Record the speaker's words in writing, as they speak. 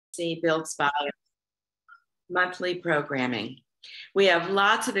NYC Builds Bio monthly programming. We have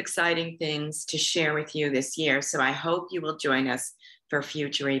lots of exciting things to share with you this year, so I hope you will join us for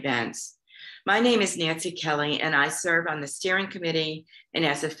future events. My name is Nancy Kelly, and I serve on the steering committee and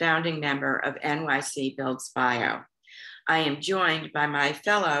as a founding member of NYC Builds Bio. I am joined by my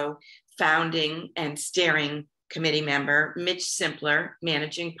fellow founding and steering committee member, Mitch Simpler,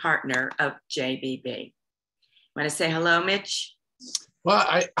 managing partner of JBB. Want to say hello, Mitch?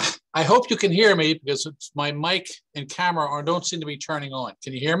 Well, I hope you can hear me because my mic and camera don't seem to be turning on.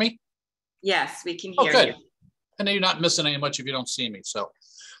 Can you hear me? Yes, we can hear you. And you're not missing any much if you don't see me. So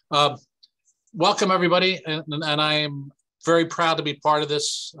welcome, everybody. And I am very proud to be part of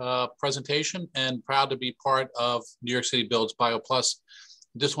this presentation and proud to be part of New York City Builds Bio Plus.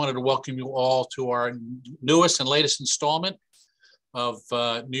 Just wanted to welcome you all to our newest and latest installment of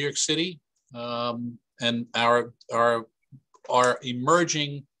New York City and our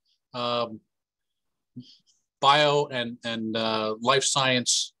emerging bio and life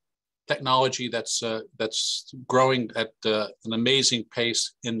science technology that's growing at an amazing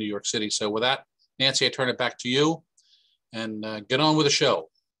pace in New York City. So with that, Nancy, I turn it back to you and get on with the show.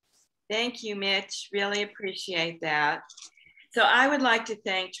 Thank you, Mitch. Really appreciate that. So I would like to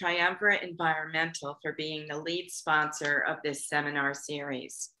thank Triumvirate Environmental for being the lead sponsor of this seminar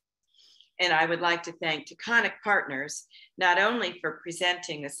series. And I would like to thank Taconic Partners, not only for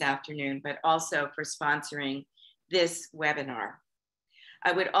presenting this afternoon, but also for sponsoring this webinar.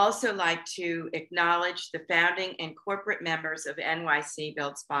 I would also like to acknowledge the founding and corporate members of NYC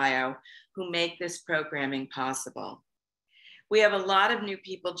Builds Bio who make this programming possible. We have a lot of new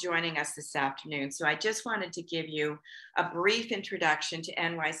people joining us this afternoon, so I just wanted to give you a brief introduction to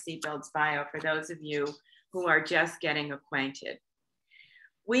NYC Builds Bio for those of you who are just getting acquainted.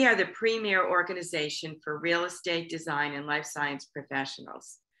 We are the premier organization for real estate design and life science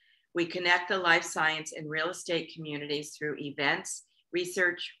professionals. We connect the life science and real estate communities through events,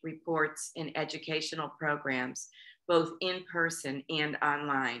 research, reports, and educational programs, both in person and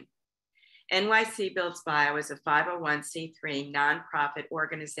online. NYC Builds Bio is a 501c3 nonprofit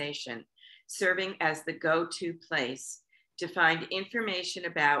organization serving as the go-to place to find information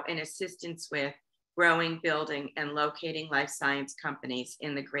about and assistance with growing, building, and locating life science companies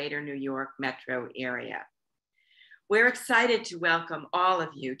in the greater New York metro area. We're excited to welcome all of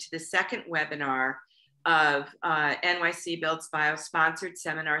you to the second webinar of NYC Builds Bio sponsored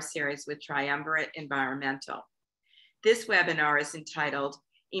seminar series with Triumvirate Environmental. This webinar is entitled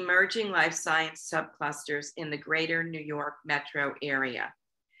Emerging Life Science Subclusters in the Greater New York Metro Area.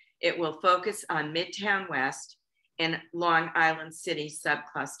 It will focus on Midtown West and Long Island City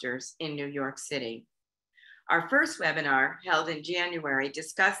subclusters in New York City. Our first webinar, held in January,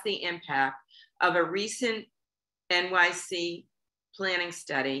 discussed the impact of a recent NYC planning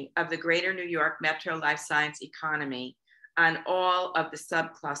study of the Greater New York Metro Life Science economy on all of the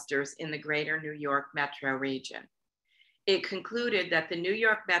subclusters in the Greater New York Metro region. It concluded that the New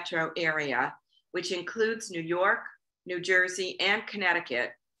York metro area, which includes New York, New Jersey, and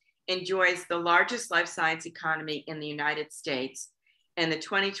Connecticut, enjoys the largest life science economy in the United States, and the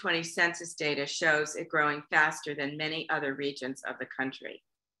 2020 census data shows it growing faster than many other regions of the country.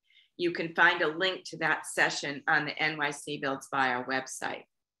 You can find a link to that session on the NYC Builds Bio website.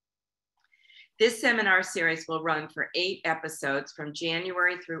 This seminar series will run for 8 episodes from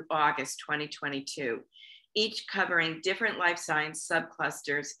January through August 2022. Each covering different life science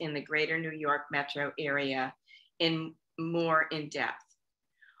subclusters in the greater New York metro area in more in depth.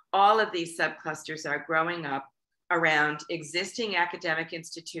 All of these subclusters are growing up around existing academic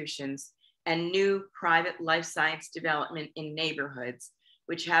institutions and new private life science development in neighborhoods,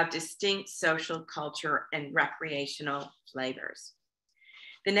 which have distinct social, culture, and recreational flavors.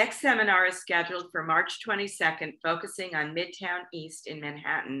 The next seminar is scheduled for March 22nd, focusing on Midtown East in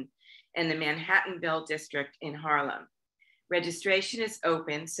Manhattan and the Manhattanville district in Harlem. Registration is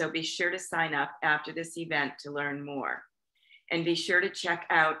open, so be sure to sign up after this event to learn more. And be sure to check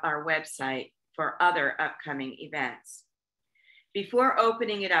out our website for other upcoming events. Before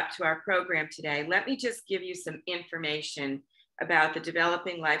opening it up to our program today, let me just give you some information about the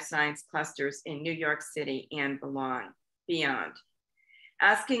developing life science clusters in New York City and beyond.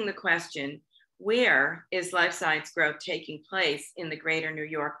 Asking the question, where is life science growth taking place in the greater New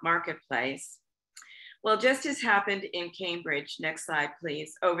York marketplace? Well, just as happened in Cambridge, next slide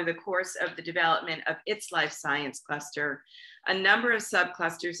please, over the course of the development of its life science cluster, a number of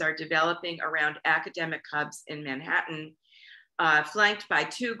subclusters are developing around academic hubs in Manhattan, flanked by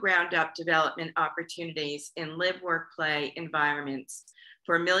 2 ground-up development opportunities in live, work, play environments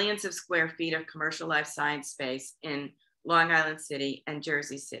for millions of square feet of commercial life science space in Long Island City, and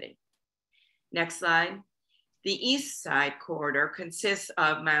Jersey City. Next slide. The East Side corridor consists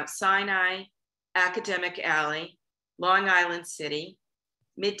of Mount Sinai, Academic Alley, Long Island City,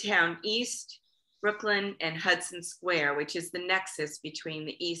 Midtown East, Brooklyn, and Hudson Square, which is the nexus between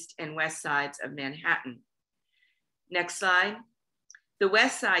the east and west sides of Manhattan. Next slide. The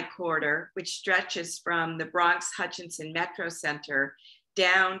West Side corridor, which stretches from the Bronx Hutchinson Metro Center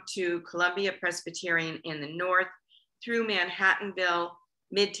down to Columbia Presbyterian in the north, through Manhattanville,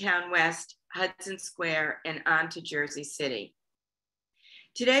 Midtown West, Hudson Square, and on to Jersey City.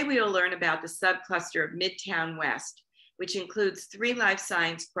 Today, we will learn about the subcluster of Midtown West, which includes 3 life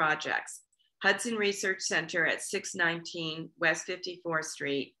science projects: Hudson Research Center at 619 West 54th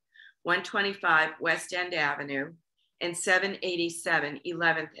Street, 125 West End Avenue, and 787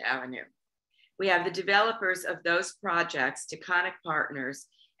 11th Avenue. We have the developers of those projects, Taconic Partners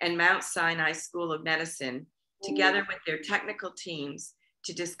and Mount Sinai School of Medicine, together with their technical teams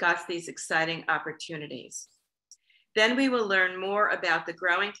to discuss these exciting opportunities. Then we will learn more about the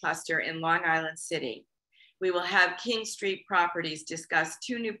growing cluster in Long Island City. We will have King Street Properties discuss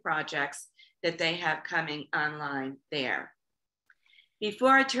 2 new projects that they have coming online there.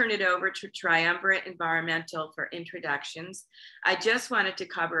 Before I turn it over to Triumvirate Environmental for introductions, I just wanted to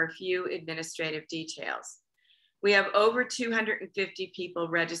cover a few administrative details. We have over 250 people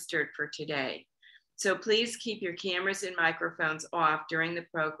registered for today, so please keep your cameras and microphones off during the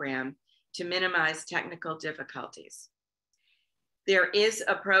program to minimize technical difficulties. There is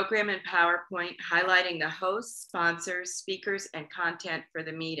a program in PowerPoint highlighting the hosts, sponsors, speakers, and content for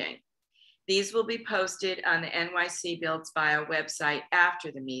the meeting. These will be posted on the NYC Builds Bio website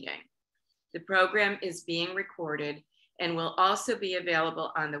after the meeting. The program is being recorded and will also be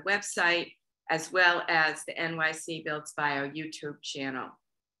available on the website as well as the NYC Builds Bio YouTube channel.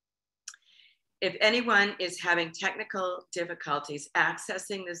 If anyone is having technical difficulties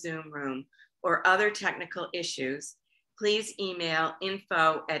accessing the Zoom room or other technical issues, please email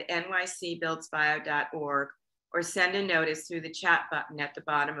info@nycbuildsbio.org or send a notice through the chat button at the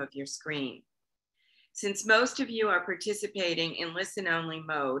bottom of your screen. Since most of you are participating in listen-only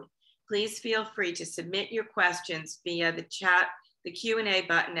mode, please feel free to submit your questions via the Q&A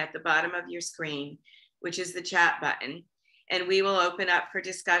button at the bottom of your screen, which is the chat button, and we will open up for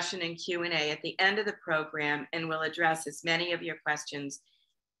discussion and Q&A at the end of the program, and we'll address as many of your questions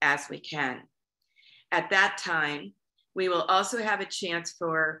as we can. At that time, we will also have a chance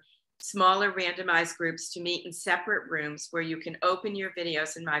for smaller randomized groups to meet in separate rooms where you can open your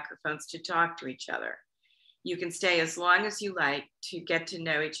videos and microphones to talk to each other. You can stay as long as you like to get to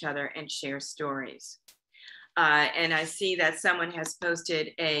know each other and share stories. And I see that someone has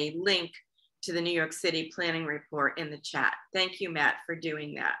posted a link to the New York City Planning Report in the chat. Thank you, Matt, for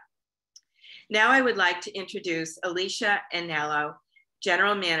doing that. Now I would like to introduce Alicia Anello,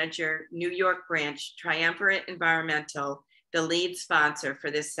 General Manager, New York Branch, Triumvirate Environmental, the lead sponsor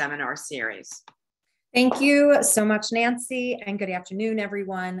for this seminar series. Thank you so much, Nancy, and good afternoon,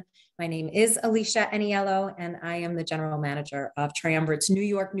 everyone. My name is Alicia Aniello, and I am the General Manager of Triumvirate's New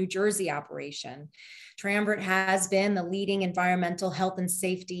York, New Jersey operation. Triumvirate has been the leading environmental health and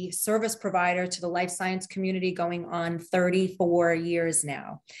safety service provider to the life science community going on 34 years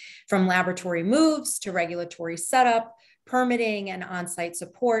now. From laboratory moves to regulatory setup, permitting and on-site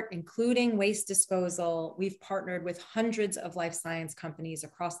support, including waste disposal, we've partnered with hundreds of life science companies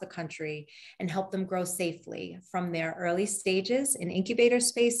across the country and helped them grow safely from their early stages in incubator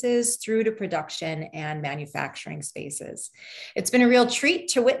spaces through to production and manufacturing spaces. It's been a real treat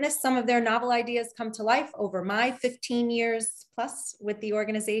to witness some of their novel ideas come to life over my 15 years plus with the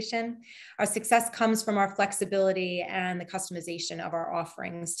organization. Our success comes from our flexibility and the customization of our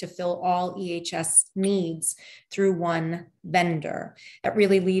offerings to fill all EHS needs through one vendor. That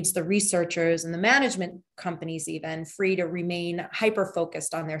really leaves the researchers and the management companies even free to remain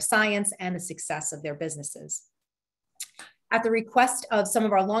hyper-focused on their science and the success of their businesses. At the request of some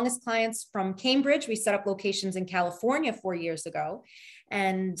of our longest clients from Cambridge, we set up locations in California 4 years ago.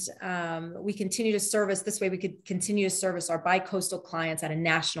 And we continue to service, this way we could continue to service our bi-coastal clients at a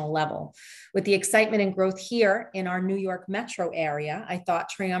national level. With the excitement and growth here in our New York metro area, I thought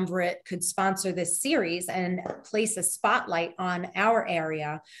Triumvirate could sponsor this series and place a spotlight on our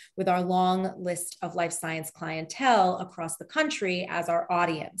area with our long list of life science clientele across the country as our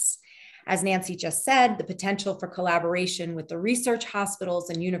audience. As Nancy just said, the potential for collaboration with the research hospitals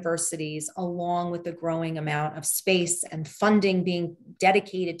and universities, along with the growing amount of space and funding being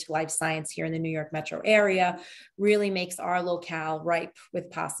dedicated to life science here in the New York metro area, really makes our locale ripe with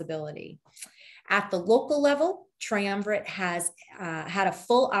possibility. At the local level, Triumvirate has had a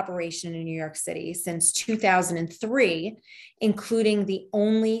full operation in New York City since 2003, including the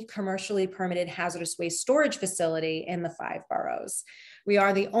only commercially permitted hazardous waste storage facility in the 5 boroughs. We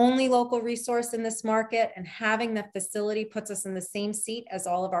are the only local resource in this market, and having the facility puts us in the same seat as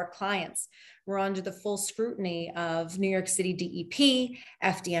all of our clients. We're under the full scrutiny of New York City DEP,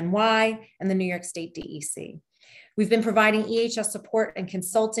 FDNY, and the New York State DEC. We've been providing EHS support and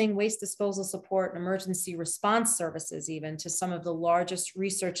consulting, waste disposal support, and emergency response services even to some of the largest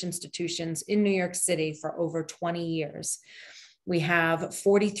research institutions in New York City for over 20 years. We have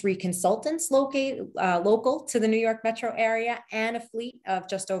 43 consultants local to the New York metro area and a fleet of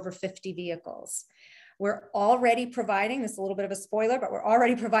just over 50 vehicles. We're already providing, this is a little bit of a spoiler, but we're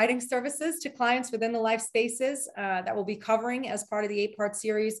already providing services to clients within the life spaces that we'll be covering as part of the 8-part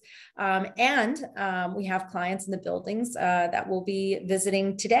series. And we have clients in the buildings that we'll be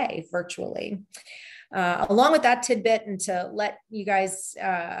visiting today virtually. Along with that tidbit, and to let you guys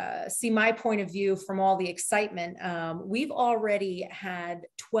see my point of view from all the excitement, we've already had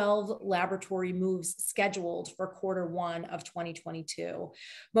 12 laboratory moves scheduled for Q1 of 2022.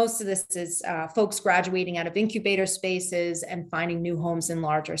 Most of this is folks graduating out of incubator spaces and finding new homes in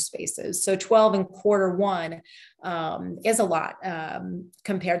larger spaces. So 12 in Q1 is a lot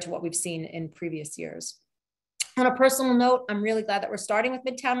compared to what we've seen in previous years. On a personal note, I'm really glad that we're starting with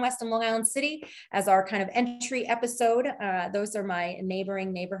Midtown West and Long Island City as our kind of entry episode. Those are my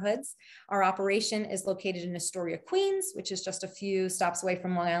neighboring neighborhoods. Our operation is located in Astoria, Queens, which is just a few stops away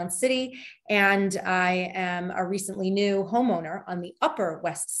from Long Island City. And I am a recently new homeowner on the Upper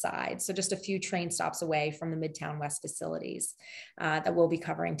West Side, so just a few train stops away from the Midtown West facilities that we'll be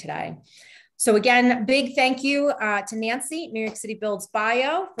covering today. So again, big thank you to Nancy, New York City Builds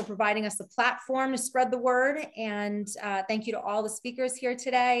Bio, for providing us the platform to spread the word. And thank you to all the speakers here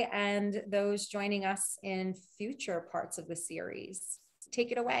today and those joining us in future parts of the series.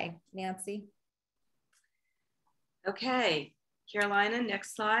 Take it away, Nancy. Okay, Carolina,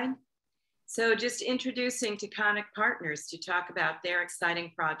 next slide. So just introducing Taconic Partners to talk about their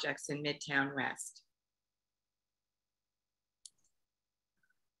exciting projects in Midtown West.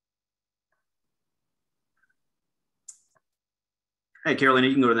 Hey, Carolina,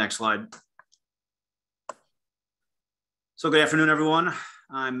 you can go to the next slide. So good afternoon, everyone.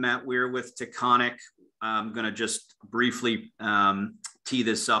 I'm Matt Weir with Taconic. I'm going to just briefly tee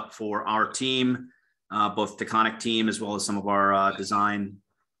this up for our team, both Taconic team, as well as some of our design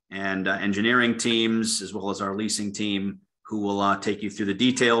and engineering teams, as well as our leasing team, who will take you through the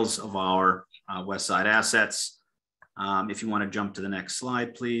details of our West Side assets. If you want to jump to the next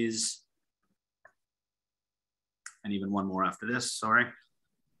slide, please. And even one more after this, sorry.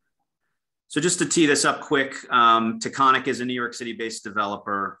 So just to tee this up quick, Taconic is a New York City-based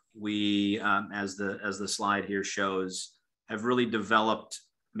developer. We, as the slide here shows, have really developed,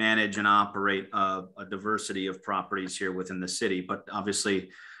 manage, and operate a diversity of properties here within the city. But obviously,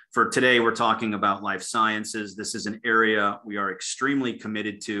 for today, we're talking about life sciences. This is an area we are extremely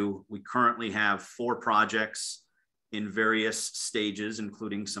committed to. We currently have 4 projects in various stages,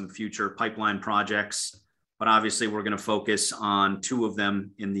 including some future pipeline projects. But obviously, we're going to focus on 2 of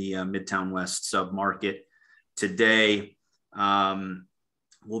them in the Midtown West submarket today.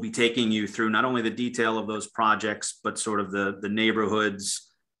 We'll be taking you through not only the detail of those projects, but sort of the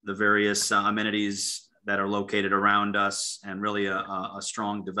neighborhoods, the various amenities that are located around us, and really a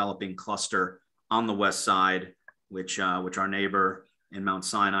strong developing cluster on the West Side, which our neighbor in Mount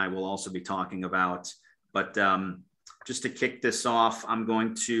Sinai will also be talking about. But just to kick this off, I'm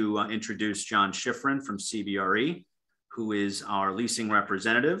going to introduce John Schifrin from CBRE, who is our leasing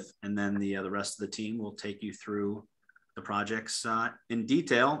representative, and then the rest of the team will take you through the projects in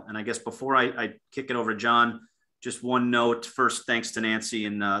detail. And I guess before I kick it over to John, just one note. First, thanks to Nancy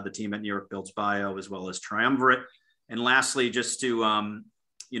and the team at New York Builds Bio, as well as Triumvirate. And lastly, just to,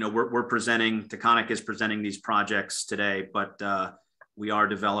 we're presenting, Taconic is presenting these projects today, but we are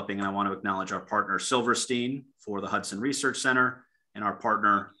developing, and I want to acknowledge our partner Silverstein for the Hudson Research Center, and our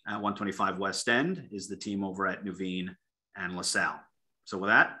partner at 125 West End is the team over at Nuveen and LaSalle. So with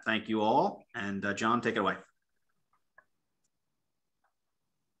that, thank you all. And John, take it away.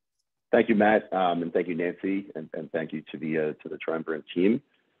 Thank you, Matt, and thank you, Nancy, and thank you to the Triumvirate team.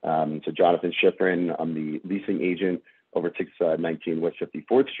 So Jonathan Schifrin, I'm the leasing agent over at 619 West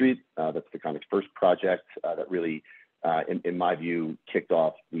 54th Street. That's Taconic's first project that really, in my view, kicked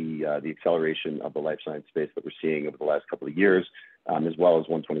off the acceleration of the life science space that we're seeing over the last couple of years, as well as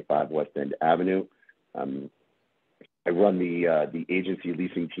 125 West End Avenue. I run the agency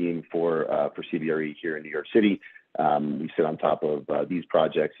leasing team for CBRE here in New York City. We sit on top of these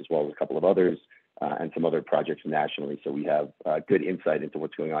projects as well as a couple of others. and some other projects nationally. So we have good insight into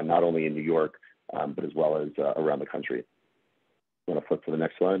what's going on, not only in New York, but as well as around the country. I'm going to flip to the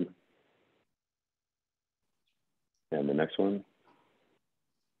next slide. And the next one.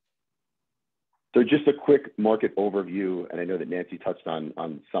 So just a quick market overview, and I know that Nancy touched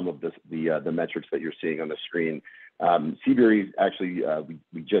on some of this, the metrics that you're seeing on the screen. CBRE actually,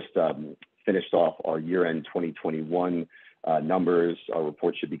 we just finished off our year-end 2021 numbers. Our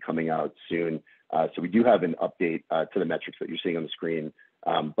report should be coming out soon. So we do have an update to the metrics that you're seeing on the screen,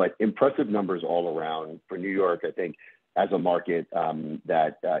 but impressive numbers all around. For New York, I think as a market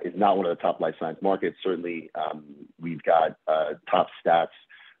that is not one of the top life science markets, certainly we've got top stats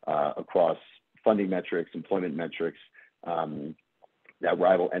across funding metrics, employment metrics that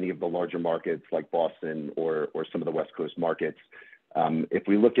rival any of the larger markets like Boston or some of the West Coast markets. If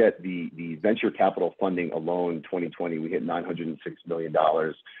we look at the venture capital funding alone, 2020, we hit $906 million.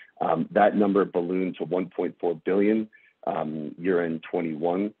 That number ballooned to $1.4 billion year-end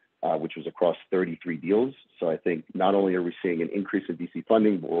 21, which was across 33 deals. So I think not only are we seeing an increase in VC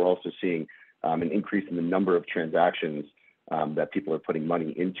funding, but we're also seeing an increase in the number of transactions that people are putting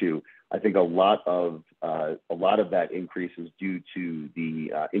money into. I think a lot of that increase is due to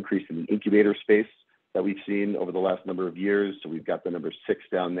the increase in the incubator space that we've seen over the last number of years. So we've got the number 6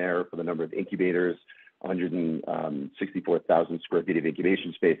 down there for the number of incubators, 164,000 square feet of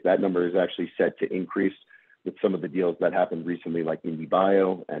incubation space. That number is actually set to increase with some of the deals that happened recently, like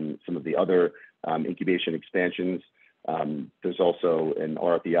IndieBio and some of the other incubation expansions. There's also an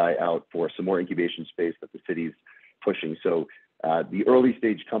RFI out for some more incubation space that the city's pushing. So the early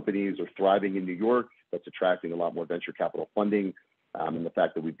stage companies are thriving in New York. That's attracting a lot more venture capital funding. And the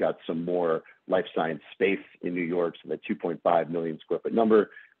fact that we've got some more life science space in New York, so that 2.5 million square foot number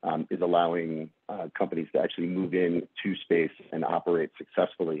is allowing companies to actually move in to space and operate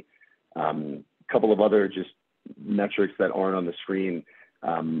successfully. A couple of other just metrics that aren't on the screen.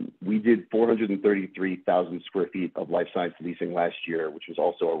 We did 433,000 square feet of life science leasing last year, which was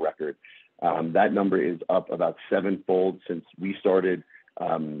also a record. That number is up about 7-fold since we started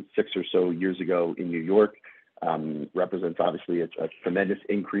 6 or so years ago in New York. Represents obviously a tremendous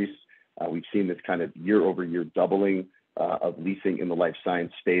increase. We've seen this kind of year-over-year doubling of leasing in the life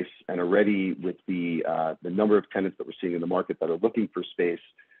science space, and already with the number of tenants that we're seeing in the market that are looking for space,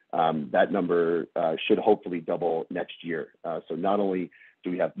 that number should hopefully double next year. So not only do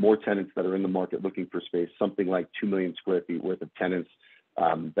we have more tenants that are in the market looking for space, something like 2 million square feet worth of tenants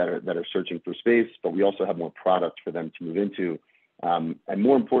that are searching for space, but we also have more product for them to move into. And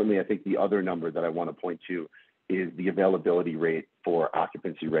more importantly, I think the other number that I want to point to is the availability rate for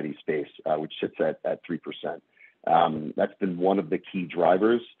occupancy ready space, which sits at 3%. That's been one of the key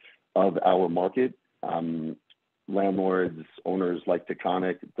drivers of our market. Landlords, owners like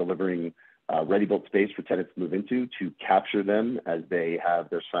Taconic delivering ready-built space for tenants to move into to capture them as they have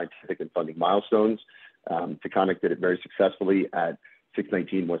their scientific and funding milestones. Taconic did it very successfully at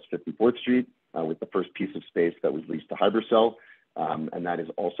 619 West 54th Street with the first piece of space that was leased to Hybercell. And that is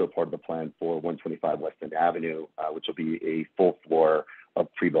also part of the plan for 125 West End Avenue, which will be a full floor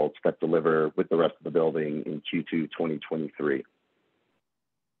of pre-builts that deliver with the rest of the building in Q2 2023.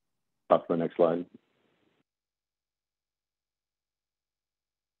 Up to the next slide.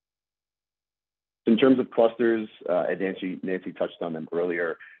 In terms of clusters, Nancy touched on them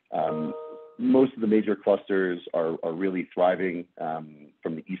earlier. Most of the major clusters are really thriving,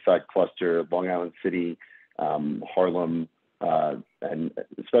 from the East Side cluster, Long Island City, Harlem, and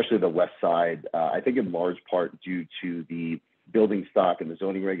especially the West Side. I think in large part due to the building stock and the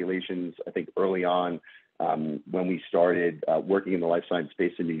zoning regulations. I think early on, when we started working in the life science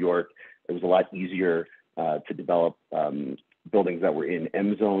space in New York, it was a lot easier to develop buildings that were in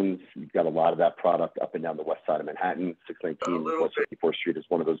M zones. You've got a lot of that product up and down the west side of Manhattan. 619 West 54th Street is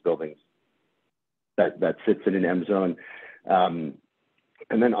one of those buildings that sits in an M zone.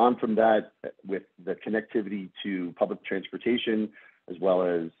 And then on from that, with the connectivity to public transportation, as well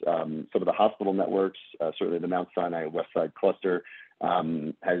as some of the hospital networks, certainly the Mount Sinai West Side cluster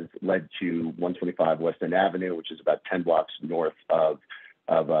has led to 125 West End Avenue, which is about 10 blocks north of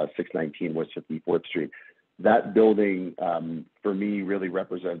 619 West 54th Street. That building, for me, really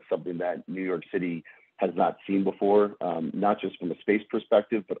represents something that New York City has not seen before, not just from a space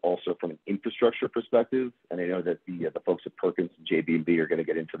perspective, but also from an infrastructure perspective. And I know that the folks at Perkins and JB&B are going to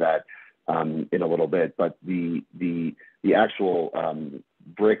get into that in a little bit. But the actual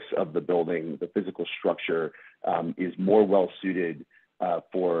bricks of the building, the physical structure, is more well suited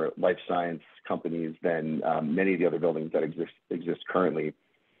for life science companies than many of the other buildings that exist currently.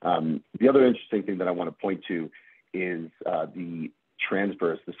 The other interesting thing that I want to point to is the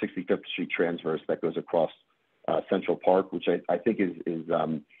transverse, the 65th Street transverse that goes across Central Park, which I think is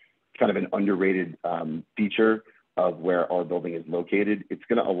kind of an underrated feature of where our building is located. It's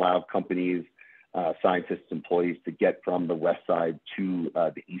going to allow companies, scientists, employees to get from the west side to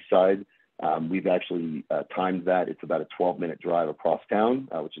the east side. We've actually timed that. It's about a 12-minute drive across town,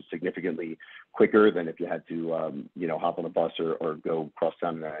 which is significantly quicker than if you had to, hop on a bus or go across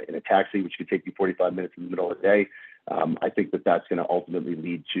town in a taxi, which could take you 45 minutes in the middle of the day. I think that that's going to ultimately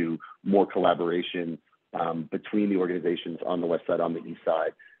lead to more collaboration between the organizations on the west side, on the east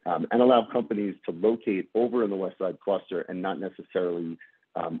side, and allow companies to locate over in the west side cluster and not necessarily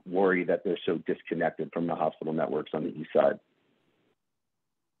worry that they're so disconnected from the hospital networks on the east side.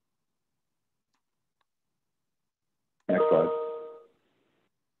 Next slide.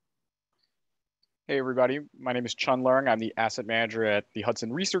 Hey everybody, my name is Chun Leung. I'm the asset manager at the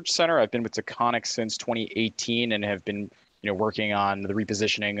Hudson Research Center. I've been with Taconic since 2018 and have been working on the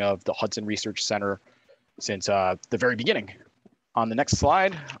repositioning of the Hudson Research Center since the very beginning. On the next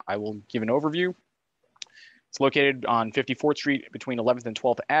slide, I will give an overview. It's located on 54th Street between 11th and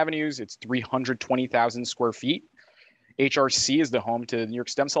 12th Avenues. It's 320,000 square feet. HRC is the home to the New York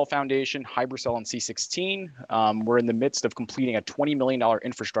Stem Cell Foundation, Hybricel, and C16. We're in the midst of completing a $20 million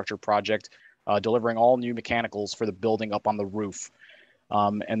infrastructure project, delivering all new mechanicals for the building up on the roof.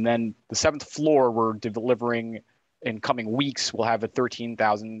 And then the 7th floor, we're delivering in coming weeks. We'll have a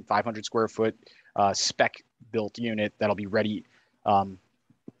 13,500 square foot spec built unit that'll be ready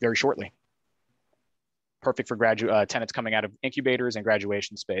very shortly. Perfect for tenants coming out of incubators and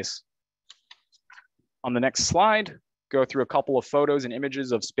graduation space. On the next slide, go through a couple of photos and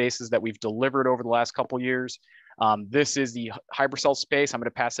images of spaces that we've delivered over the last couple of years. This is the Hybricel space. I'm going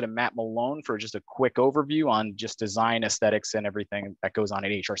to pass it to Matt Malone for just a quick overview on just design, aesthetics, and everything that goes on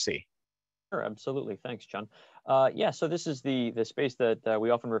at HRC. Sure, absolutely. Thanks, John. So this is the space that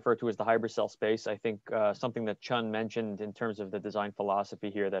we often refer to as the Hybricel space. I think something that Chun mentioned in terms of the design philosophy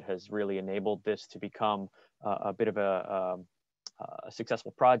here that has really enabled this to become a bit of a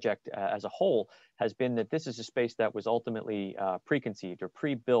successful project as a whole has been that this is a space that was ultimately preconceived or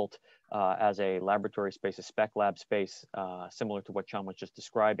pre-built as a laboratory space, a spec lab space, similar to what Chun was just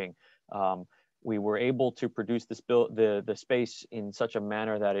describing. We were able to produce this the space in such a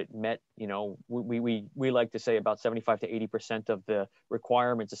manner that it met, we like to say about 75 to 80% of the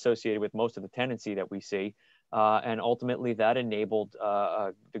requirements associated with most of the tenancy that we see. And ultimately that enabled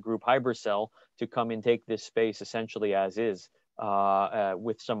the group Hybricel to come and take this space essentially as is,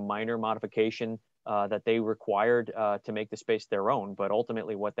 with some minor modification that they required to make the space their own. But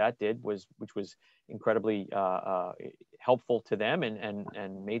ultimately what that did was, which was incredibly helpful to them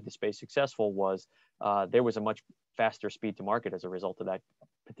and made the space successful, was there was a much faster speed to market as a result of that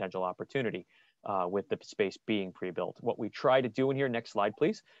potential opportunity with the space being pre-built. What we try to do in here, next slide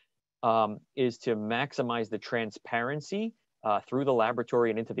please, is to maximize the transparency through the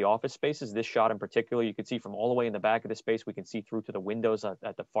laboratory and into the office spaces. This shot in particular, you can see from all the way in the back of the space, we can see through to the windows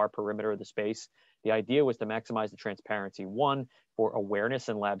at the far perimeter of the space. The idea was to maximize the transparency, one, for awareness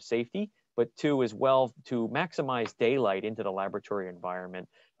and lab safety, but two, as well, to maximize daylight into the laboratory environment.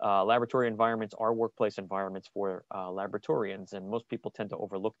 Laboratory environments are workplace environments for laboratorians, and most people tend to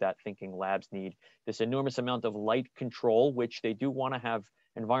overlook that, thinking labs need this enormous amount of light control, which they do want to have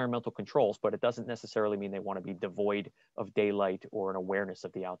environmental controls, but it doesn't necessarily mean they want to be devoid of daylight or an awareness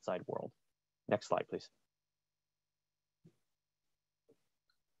of the outside world. Next slide, please.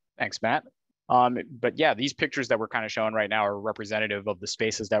 Thanks, Matt. But yeah, these pictures that we're kind of showing right now are representative of the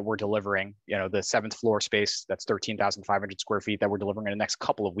spaces that we're delivering. The 7th floor space, that's 13,500 square feet that we're delivering in the next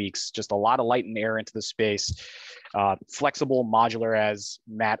couple of weeks. Just a lot of light and air into the space. Flexible, modular, as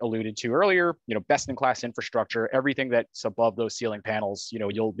Matt alluded to earlier, best in class infrastructure, everything that's above those ceiling panels,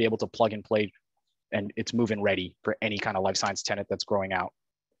 you'll be able to plug and play, and it's move-in ready for any kind of life science tenant that's growing out.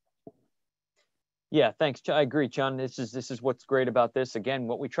 Yeah, thanks. I agree, John. This is what's great about this. Again,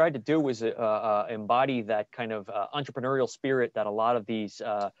 what we tried to do was embody that kind of entrepreneurial spirit that a lot of these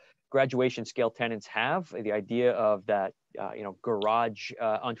graduation scale tenants have. The idea of that, garage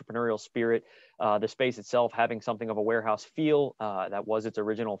entrepreneurial spirit, the space itself having something of a warehouse feel, that was its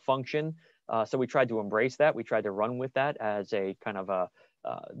original function. So we tried to embrace that. We tried to run with that as a kind of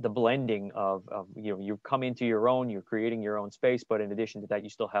the blending of you come into your own, you're creating your own space, but in addition to that, you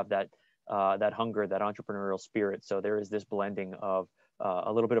still have that that hunger, that entrepreneurial spirit. So there is this blending of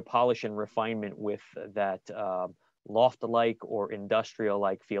a little bit of polish and refinement with that loft-like or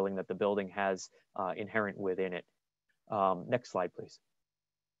industrial-like feeling that the building has inherent within it. Next slide, please.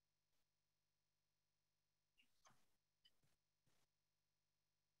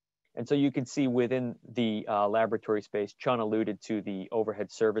 And so you can see within the laboratory space, Chun alluded to the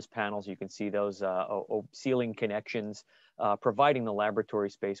overhead service panels. You can see those ceiling connections, providing the laboratory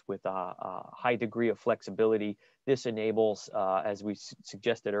space with a high degree of flexibility. This enables, as we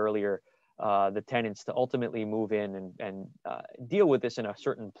suggested earlier, the tenants to ultimately move in and deal with this in a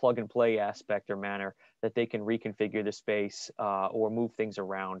certain plug and play aspect or manner, that they can reconfigure the space or move things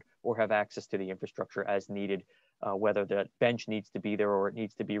around or have access to the infrastructure as needed, whether that bench needs to be there or it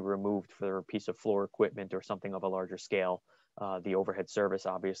needs to be removed for a piece of floor equipment or something of a larger scale. The overhead service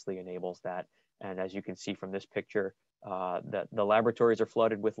obviously enables that. And as you can see from this picture, that the laboratories are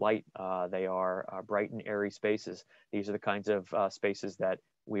flooded with light. They are bright and airy spaces. These are the kinds of spaces that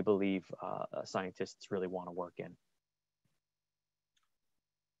we believe scientists really want to work in.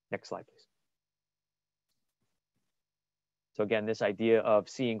 Next slide, please. So again, this idea of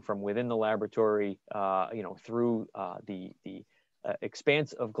seeing from within the laboratory, through the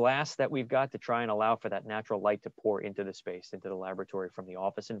expanse of glass that we've got to try and allow for that natural light to pour into the space, into the laboratory from the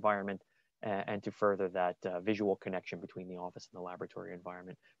office environment, and to further that visual connection between the office and the laboratory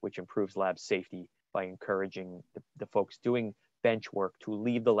environment, which improves lab safety by encouraging the folks doing bench work to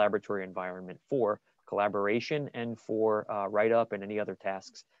leave the laboratory environment for collaboration and for write-up and any other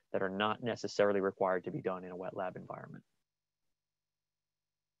tasks that are not necessarily required to be done in a wet lab environment.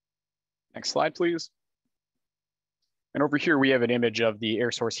 Next slide, please. And over here, we have an image of the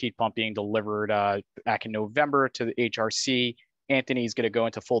air source heat pump being delivered back in November to the HRC. Anthony's going to go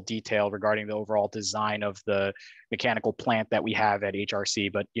into full detail regarding the overall design of the mechanical plant that we have at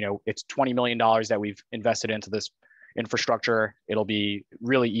HRC. But it's $20 million that we've invested into this infrastructure. It'll be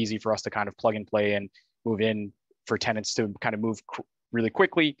really easy for us to kind of plug and play and move in for tenants to kind of move really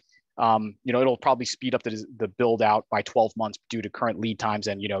quickly. It'll probably speed up the build out by 12 months due to current lead times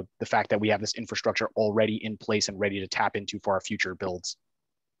and the fact that we have this infrastructure already in place and ready to tap into for our future builds.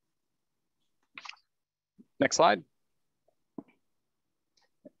 Next slide.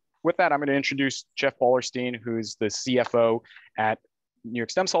 With that, I'm going to introduce Jeff Ballerstein, who's the CFO at New York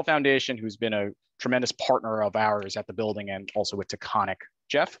Stem Cell Foundation, who's been a tremendous partner of ours at the building and also with Taconic.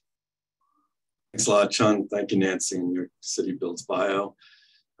 Jeff? Thanks a lot, Chun. Thank you, Nancy, and New York City Builds Bio.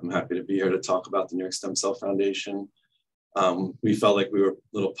 I'm happy to be here to talk about the New York Stem Cell Foundation. We felt like we were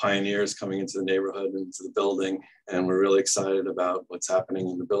little pioneers coming into the neighborhood and into the building, and we're really excited about what's happening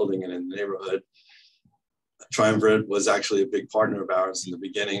in the building and in the neighborhood. Triumvirate was actually a big partner of ours in the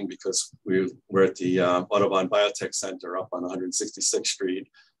beginning because we were at the Audubon Biotech Center up on 166th Street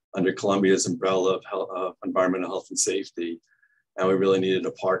under Columbia's umbrella of environmental health and safety. And we really needed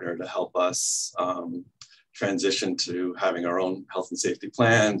a partner to help us transition to having our own health and safety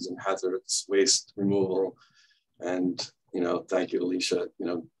plans and hazardous waste removal. And, thank you, Alicia.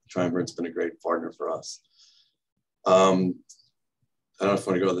 Triumvirate's been a great partner for us. I don't know if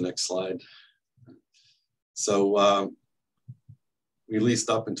I want to go to the next slide. So we leased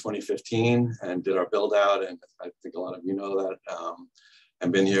up in 2015 and did our build out. And I think a lot of you know that.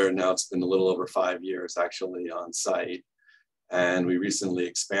 I've been here now, it's been a little over 5 years actually on site. And we recently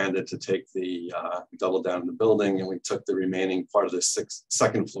expanded to take we doubled down the building and we took the remaining part of the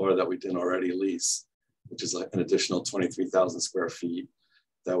second floor that we didn't already lease, which is like an additional 23,000 square feet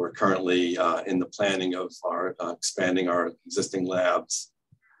that we're currently in the planning of our expanding our existing labs.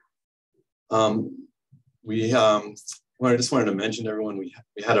 I just wanted to mention everyone, we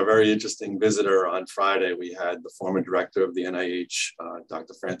had a very interesting visitor on Friday. We had the former director of the NIH,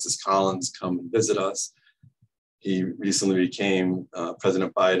 Dr. Francis Collins, come and visit us. He recently became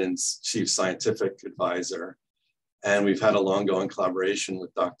President Biden's chief scientific advisor. And we've had a long-going collaboration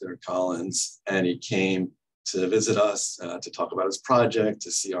with Dr. Collins, and he came to visit us to talk about his project,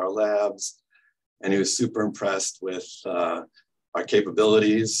 to see our labs. And he was super impressed with our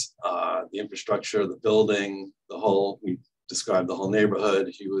capabilities, the infrastructure, the building, we described the whole neighborhood.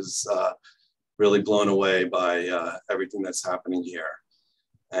 He was really blown away by everything that's happening here.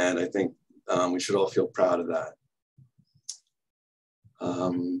 And I think we should all feel proud of that.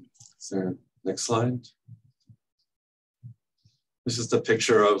 Next slide. This is the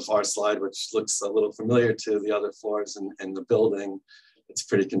picture of our slide, which looks a little familiar to the other floors in the building. It's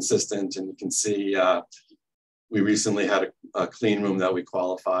pretty consistent, and you can see we recently had a clean room that we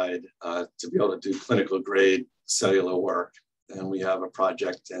qualified to be able to do clinical grade cellular work. And we have a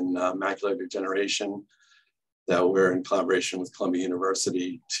project in macular degeneration that we're in collaboration with Columbia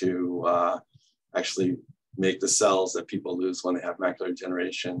University to actually make the cells that people lose when they have macular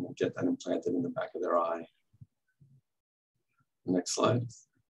degeneration and get that implanted in the back of their eye. Next slide.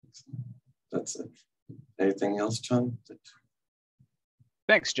 That's it. Anything else, Chun?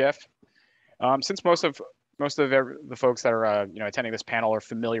 Thanks, Jeff. Since most of most of the folks that are attending this panel are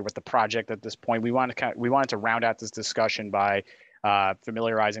familiar with the project at this point. We wanted to round out this discussion by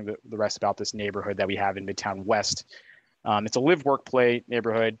familiarizing the rest about this neighborhood that we have in Midtown West. It's a live, work, play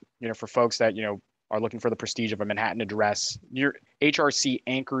neighborhood. For folks that are looking for the prestige of a Manhattan address. HRC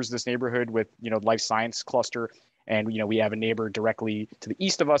anchors this neighborhood with life science cluster, and we have a neighbor directly to the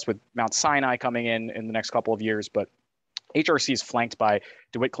east of us with Mount Sinai coming in the next couple of years, but HRC is flanked by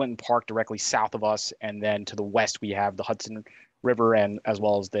DeWitt Clinton Park directly south of us, and then to the west we have the Hudson River, and as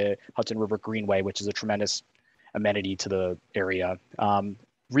well as the Hudson River Greenway, which is a tremendous amenity to the area.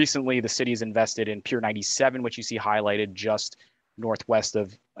 Recently, the city has invested in Pier 97, which you see highlighted just northwest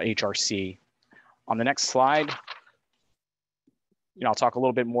of HRC. On the next slide, I'll talk a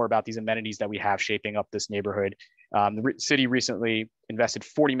little bit more about these amenities that we have shaping up this neighborhood. The city recently invested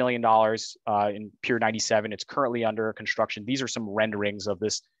 $40 million in Pier 97. It's currently under construction. These are some renderings of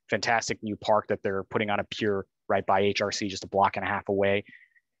this fantastic new park that they're putting on a pier right by HRC, just a block and a half away.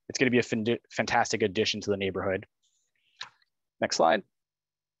 It's going to be a fantastic addition to the neighborhood. Next slide.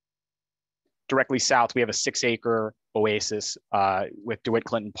 Directly south, we have a 6-acre oasis with DeWitt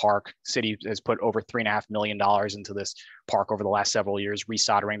Clinton Park. City has put over $3.5 million into this park over the last several years,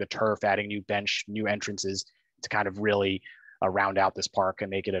 resoddering the turf, adding new bench, new entrances to kind of really round out this park and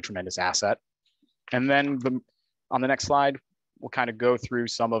make it a tremendous asset. And then on the next slide, we'll kind of go through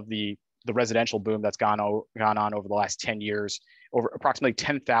some of the residential boom that's gone on over the last 10 years. Over approximately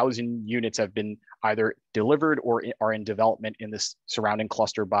 10,000 units have been either delivered or are in development in this surrounding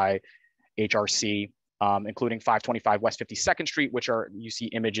cluster by HRC, including 525 West 52nd Street, which you see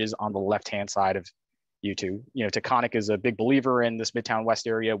images on the left-hand side of YouTube. Taconic is a big believer in this Midtown West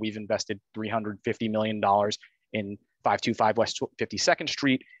area. We've invested $350 million in 525 West 52nd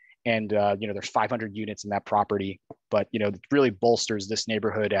Street. And, there's 500 units in that property, but, it really bolsters this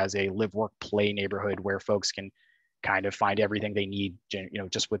neighborhood as a live, work, play neighborhood where folks can kind of find everything they need,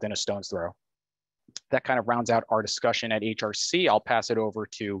 just within a stone's throw. That kind of rounds out our discussion at HRC. I'll pass it over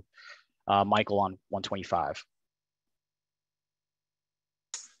to Michael on 125.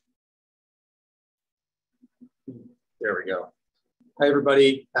 There we go. Hi,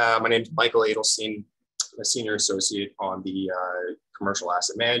 everybody. My name is Michael Adelstein. I'm a senior associate on the commercial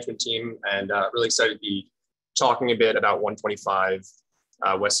asset management team, and really excited to be talking a bit about 125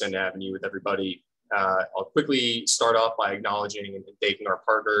 West End Avenue with everybody. I'll quickly start off by acknowledging and thanking our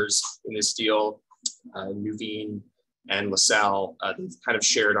partners in this deal, Nuveen and LaSalle. They've kind of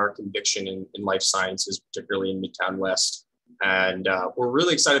shared our conviction in life sciences, particularly in Midtown West. And we're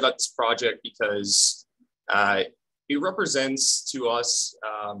really excited about this project because it represents to us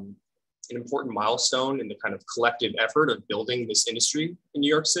an important milestone in the kind of collective effort of building this industry in New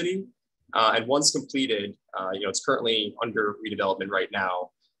York City. And once completed, it's currently under redevelopment right now.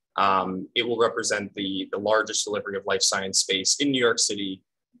 It will represent the largest delivery of life science space in New York City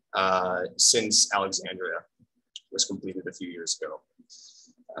since Alexandria was completed a few years ago.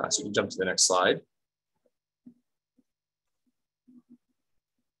 So you can jump to the next slide.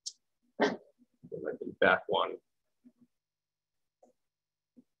 Back one.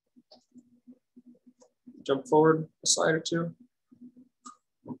 Jump forward a slide or two.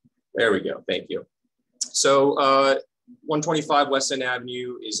 There we go, thank you. So 125 West End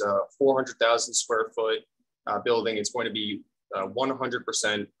Avenue is a 400,000 square foot building. It's going to be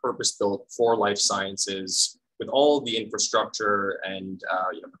 100% purpose-built for life sciences with all the infrastructure and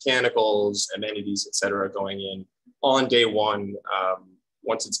mechanicals, amenities, et cetera, going in on day one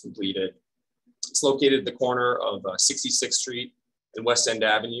once it's completed. It's located at the corner of 66th Street and West End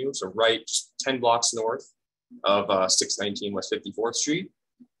Avenue, so right just 10 blocks north of 619 West 54th Street,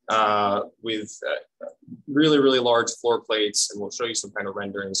 with really, really large floor plates, and we'll show you some kind of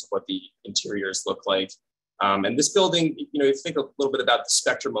renderings of what the interiors look like. And this building, if you think a little bit about the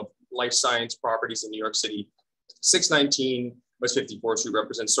spectrum of life science properties in New York City, 619 West 54th Street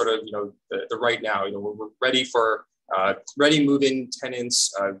represents sort of, the right now, we're ready for ready move-in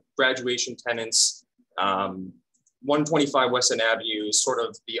tenants, graduation tenants. 125 West End Avenue is sort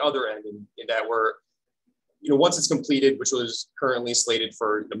of the other end in that we're, once it's completed, which was currently slated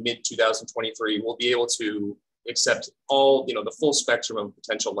for mid-2023, we'll be able to accept all, the full spectrum of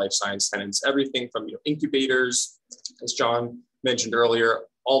potential life science tenants, everything from, incubators, as John mentioned earlier,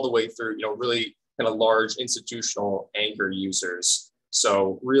 all the way through, really kind of large institutional anchor users.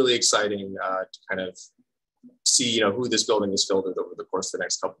 So really exciting to kind of see, who this building is filled with over the course of the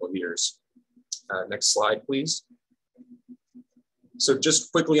next couple of years. Next slide, please. So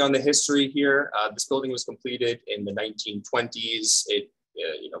just quickly on the history here, this building was completed in the 1920s. It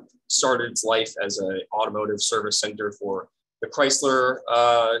started its life as an automotive service center for the Chrysler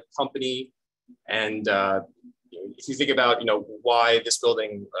company. And if you think about, why this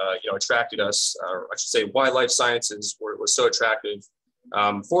building, attracted us, or I should say why life sciences was so attractive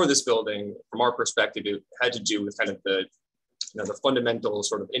for this building, from our perspective, it had to do with kind of the fundamental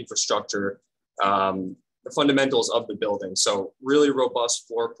sort of infrastructure, the fundamentals of the building. So really robust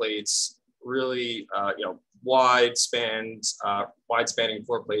floor plates, really, wide spanning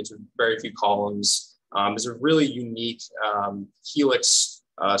floor plates with very few columns. There's a really unique helix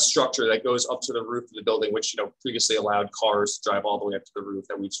structure that goes up to the roof of the building, which previously allowed cars to drive all the way up to the roof,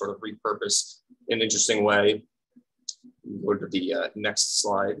 that we've sort of repurposed in an interesting way. Go to the next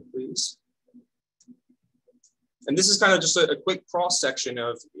slide, please. And this is kind of just a quick cross section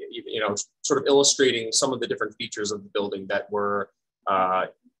of, sort of illustrating some of the different features of the building that we're,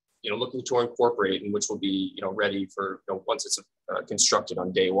 looking to incorporate, and which will be, ready for, once it's constructed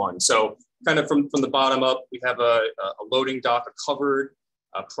on day one. So kind of from the bottom up, we have a loading dock, a covered,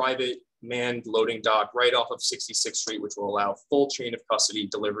 private manned loading dock right off of 66th Street, which will allow full chain of custody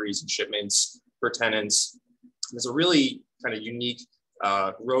deliveries and shipments for tenants. There's a really kind of unique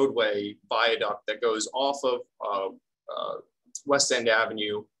roadway viaduct that goes off of West End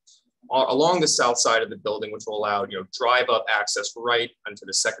Avenue along the south side of the building, which will allow drive up access right onto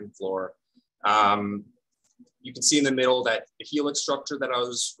the second floor. You can see in the middle that the helix structure that I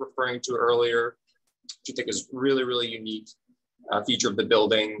was referring to earlier, which I think is really, really unique feature of the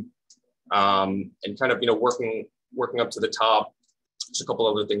building, and kind of working up to the top. Just a couple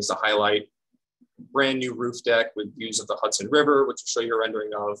other things to highlight. Brand new roof deck with views of the Hudson River, which will show you a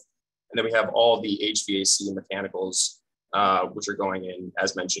rendering of. And then we have all the HVAC and mechanicals, which are going in,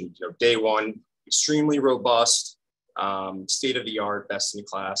 as mentioned, day one, extremely robust, state-of-the-art, best in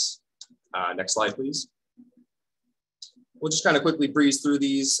class. Next slide, please. We'll just kind of quickly breeze through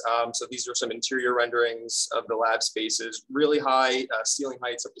these. So these are some interior renderings of the lab spaces, really high ceiling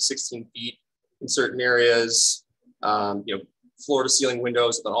heights, up to 16 feet in certain areas, floor to ceiling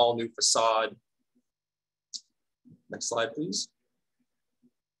windows with an all new facade. Next slide, please.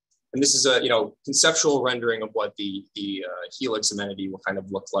 And this is a conceptual rendering of what the helix amenity will kind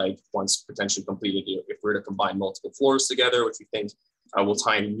of look like once potentially completed. If we're to combine multiple floors together, which we think will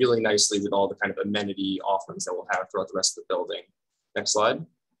tie in really nicely with all the kind of amenity offerings that we'll have throughout the rest of the building. Next slide.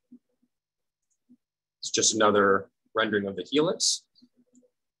 It's just another rendering of the helix.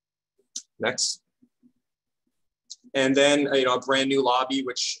 Next. And then a brand new lobby,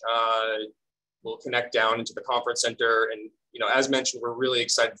 which will connect down into the conference center. And as mentioned, we're really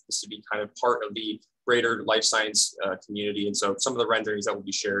excited for this to be kind of part of the greater life science community. And so some of the renderings that will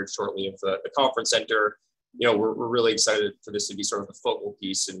be shared shortly of the conference center, we're really excited for this to be sort of the focal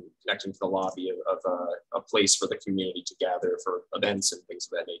piece and connecting to the lobby of a place for the community to gather for events and things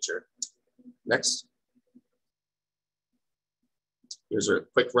of that nature. Next. Here's a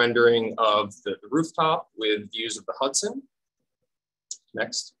quick rendering of the rooftop with views of the Hudson.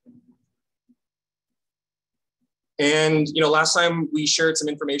 Next. And last time we shared some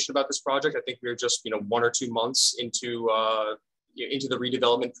information about this project, I think we were just 1 or 2 months into the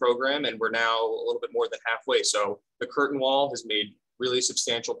redevelopment program, and we're now a little bit more than halfway. So the curtain wall has made really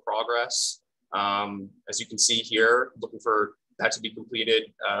substantial progress. As you can see here, looking for that to be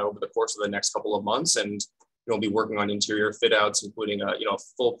completed over the course of the next couple of months, and we'll be working on interior fit outs, including a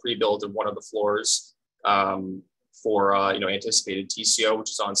full pre-build of one of the floors. For anticipated TCO,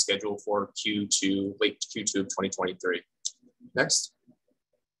 which is on schedule for late Q2 of 2023. Next.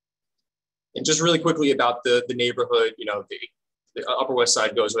 And just really quickly about the neighborhood, the Upper West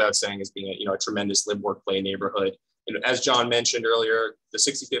Side goes without saying as being a tremendous live, work, play neighborhood. As John mentioned earlier, the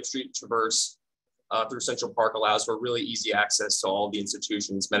 65th Street traverse through Central Park allows for really easy access to all the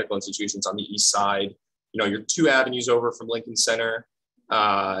medical institutions on the east side. You're 2 avenues over from Lincoln Center,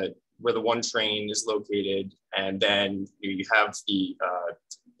 where the 1 train is located, and then you have the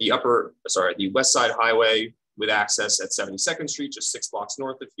West Side Highway with access at 72nd Street, just 6 blocks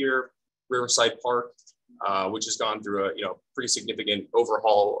north of here. Riverside Park, which has gone through a pretty significant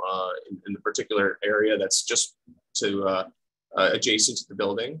overhaul in the particular area that's just adjacent to the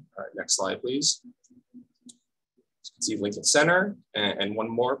building. Next slide, please. You can see Lincoln Center, and one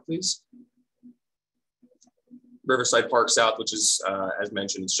more, please. Riverside Park South, which is, as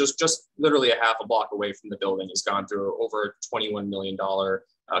mentioned, it's just literally a half a block away from the building, has gone through over a $21 million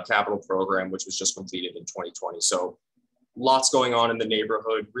capital program, which was just completed in 2020. So lots going on in the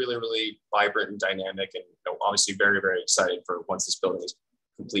neighborhood, really, really vibrant and dynamic, and obviously very, very excited for once this building is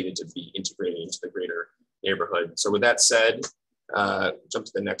completed to be integrated into the greater neighborhood. So with that said, jump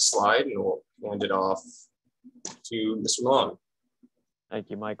to the next slide and we'll hand it off to Mr. Long. Thank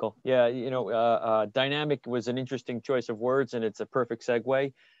you, Michael. Yeah, dynamic was an interesting choice of words, and it's a perfect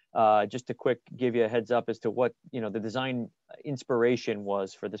segue. just to quick give you a heads up as to what the design inspiration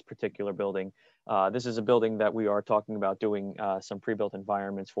was for this particular building. This is a building that we are talking about doing some pre-built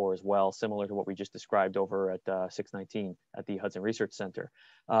environments for as well, similar to what we just described over at 619 at the Hudson Research Center.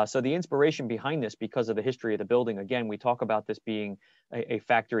 So the inspiration behind this, because of the history of the building, again, we talk about this being a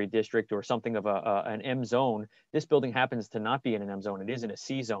factory district or something of an M zone. This building happens to not be in an M zone. It is in a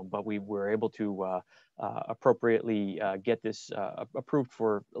C zone, but we were able to appropriately get this approved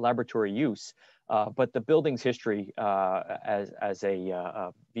for laboratory use. But the building's history as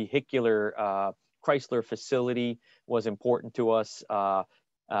a vehicular Chrysler facility was important to us.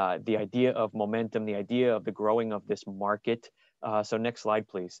 The idea of momentum, the idea of the growing of this market. So next slide,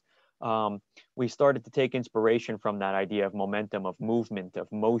 please. We started to take inspiration from that idea of momentum, of movement,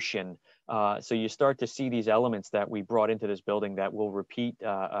 of motion. So you start to see these elements that we brought into this building that will repeat,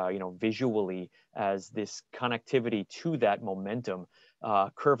 visually as this connectivity to that momentum.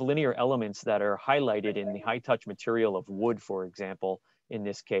 Curvilinear elements that are highlighted in the high touch material of wood, for example, in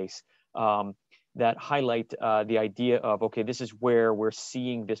this case, that highlight the idea of, okay, this is where we're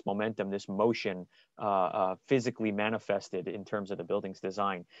seeing this momentum, this motion physically manifested in terms of the building's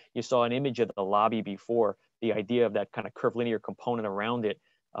design. You saw an image of the lobby before, the idea of that kind of curvilinear component around it,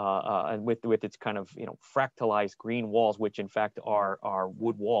 and with its kind of fractalized green walls, which in fact are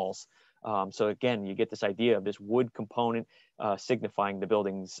wood walls. So again, you get this idea of this wood component signifying the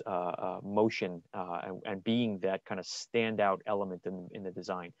building's motion and being that kind of standout element in the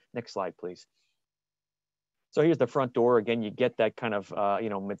design. Next slide, please. So here's the front door. Again, you get that kind of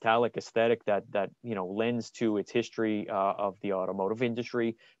metallic aesthetic that lends to its history of the automotive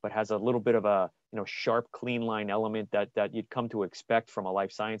industry, but has a little bit of a sharp, clean line element that you'd come to expect from a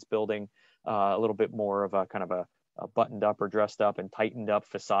life science building. A little bit more of a kind of a buttoned up or dressed up and tightened up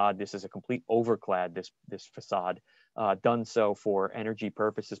facade. This is a complete overclad, this facade, done so for energy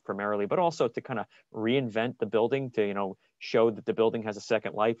purposes primarily, but also to kind of reinvent the building, to show that the building has a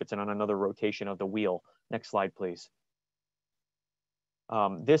second life. It's on another rotation of the wheel. Next slide, please.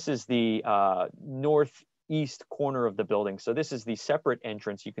 This is the northeast corner of the building. So this is the separate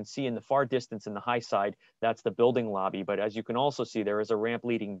entrance. You can see in the far distance in the high side, that's the building lobby. But as you can also see, there is a ramp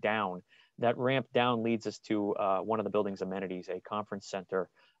leading down. That ramp down leads us to one of the building's amenities, a conference center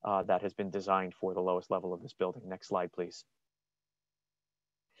that has been designed for the lowest level of this building. Next slide, please.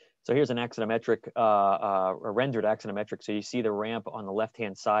 So here's an axonometric, a rendered axonometric. So you see the ramp on the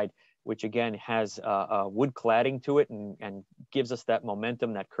left-hand side, which again has wood cladding to it and gives us that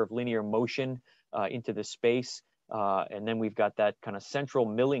momentum, that curvilinear motion into the space. And then we've got that kind of central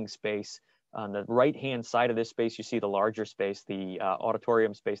milling space. On the right-hand side of this space, you see the larger space, the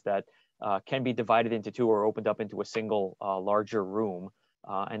auditorium space that can be divided into two or opened up into a single larger room.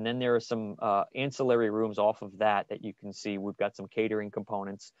 And then there are some ancillary rooms off of that you can see. We've got some catering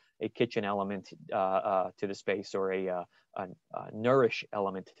components, a kitchen element to the space, or a nourish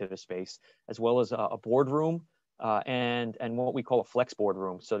element to the space, as well as a boardroom and what we call a flex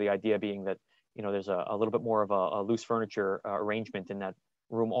boardroom. So the idea being that there's a little bit more of a loose furniture arrangement in that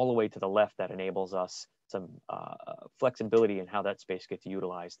room all the way to the left that enables us some flexibility in how that space gets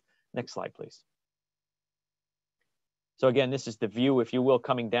utilized. Next slide, please. So again, this is the view, if you will,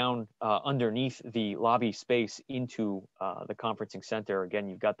 coming down underneath the lobby space into the conferencing center. Again,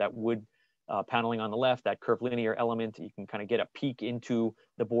 you've got that wood paneling on the left, that curvilinear element. You can kind of get a peek into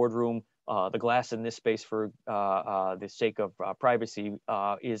the boardroom. The glass in this space, for the sake of privacy,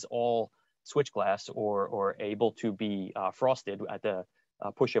 is all switch glass or able to be frosted at the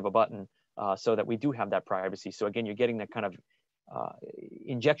push of a button, so that we do have that privacy. So again, you're getting that kind of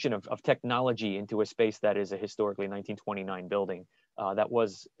injection of technology into a space that is a historically 1929 building that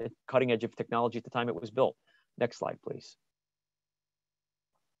was cutting edge of technology at the time it was built. Next slide, please.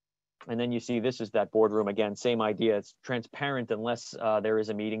 And then you see this is that boardroom. Again, same idea. It's transparent unless there is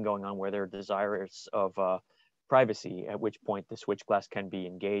a meeting going on where they're desirous of privacy, at which point the switch glass can be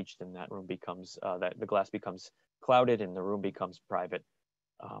engaged and that room becomes, the glass becomes clouded and the room becomes private.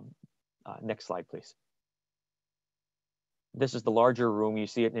 Next slide, please. This is the larger room. You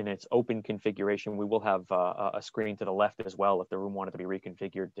see it in its open configuration. We will have a screen to the left as well if the room wanted to be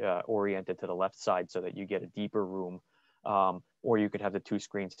reconfigured, oriented to the left side so that you get a deeper room. Or you could have the two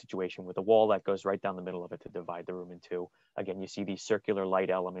screen situation with a wall that goes right down the middle of it to divide the room in two. Again, you see these circular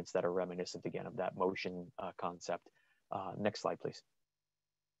light elements that are reminiscent again of that motion concept. Next slide, please.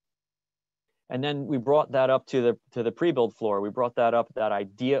 And then we brought that up to the pre-build floor. We brought that up, that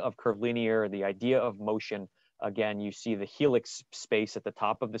idea of curvilinear, the idea of motion. Again, you see the helix space at the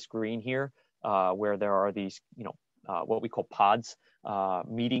top of the screen here, where there are these, what we call pods,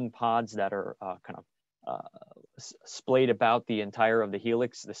 meeting pods that are kind of splayed about the entire of the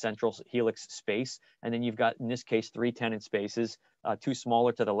helix, the central helix space. And then you've got, in this case, 3 tenant spaces, 2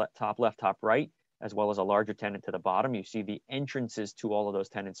 smaller to the top left, top right, as well as a larger tenant to the bottom. You see the entrances to all of those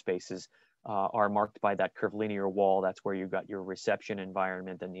tenant spaces are marked by that curvilinear wall. That's where you've got your reception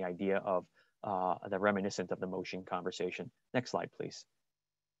environment and the idea of the reminiscent of the motion conversation. Next slide, please.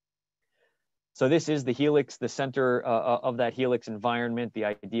 So this is the helix, the center of that helix environment, the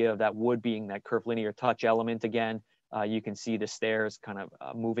idea of that wood being that curvilinear touch element again. You can see the stairs kind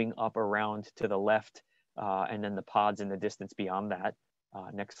of moving up around to the left, and then the pods in the distance beyond that.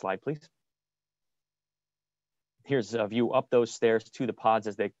 Next slide, please. Here's a view up those stairs to the pods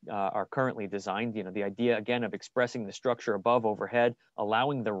as they are currently designed. You know, the idea again of expressing the structure above, overhead,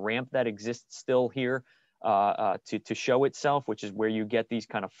 allowing the ramp that exists still here to show itself, which is where you get these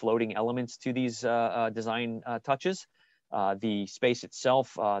kind of floating elements to these design touches. The space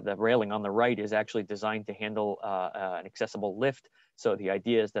itself, the railing on the right, is actually designed to handle an accessible lift. So the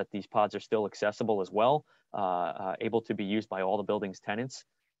idea is that these pods are still accessible as well, able to be used by all the building's tenants.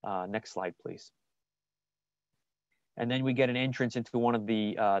 Next slide, please. And then we get an entrance into one of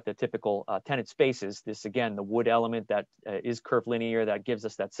the typical tenant spaces. This, again, the wood element that is curvilinear, that gives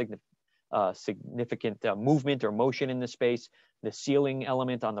us that significant movement or motion in the space. The ceiling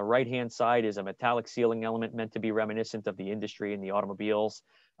element on the right-hand side is a metallic ceiling element meant to be reminiscent of the industry and the automobiles.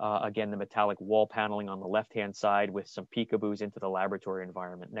 Again, the metallic wall paneling on the left-hand side with some peekaboos into the laboratory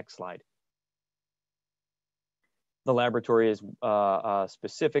environment. Next slide. The laboratory is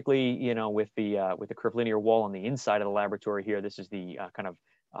specifically, you know, with the curvilinear wall on the inside of the laboratory here. This is the kind of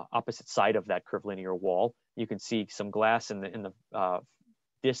opposite side of that curvilinear wall. You can see some glass in the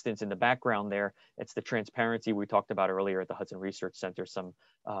distance in the background there. It's the transparency we talked about earlier at the Hudson Research Center, some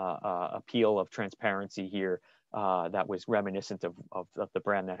appeal of transparency here that was reminiscent of the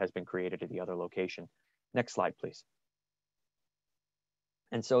brand that has been created at the other location. Next slide, please.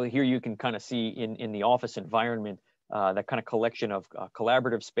 And so here you can kind of see in the office environment, that kind of collection of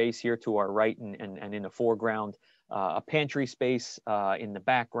collaborative space here to our right and in the foreground, a pantry space in the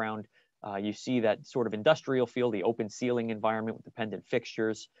background. You see that sort of industrial feel, the open ceiling environment with dependent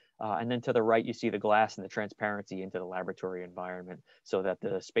fixtures. And then to the right, you see the glass and the transparency into the laboratory environment, so that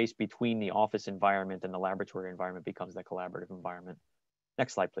the space between the office environment and the laboratory environment becomes the collaborative environment.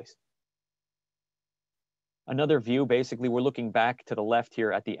 Next slide, please. Another view, basically, we're looking back to the left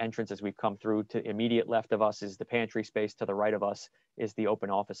here at the entrance as we've come through. To immediate left of us is the pantry space. To the right of us is the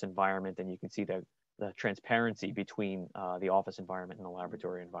open office environment. And you can see the transparency between the office environment and the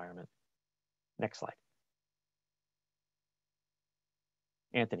laboratory environment. Next slide.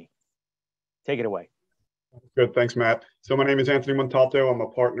 Anthony, take it away. Good, thanks, Matt. So my name is Anthony Montalto. I'm a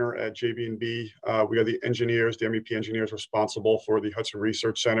partner at JB&B. We are the engineers, the MEP engineers responsible for the Hudson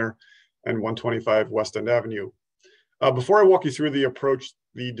Research Center and 125 West End Avenue. Before I walk you through the approach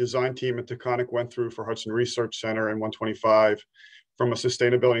the design team at Taconic went through for Hudson Research Center and 125 from a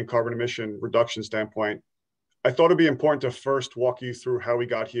sustainability and carbon emission reduction standpoint, I thought it'd be important to first walk you through how we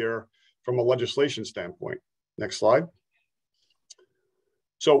got here from a legislation standpoint. Next slide.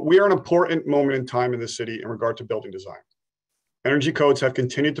 So we are an important moment in time in the city in regard to building design. Energy codes have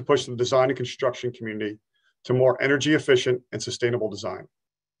continued to push the design and construction community to more energy efficient and sustainable design.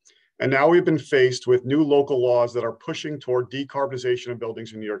 And now we've been faced with new local laws that are pushing toward decarbonization of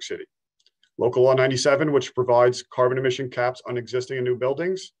buildings in New York City. Local Law 97, which provides carbon emission caps on existing and new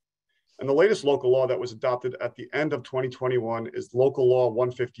buildings. And the latest local law that was adopted at the end of 2021 is Local Law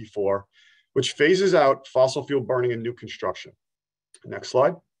 154, which phases out fossil fuel burning in new construction. Next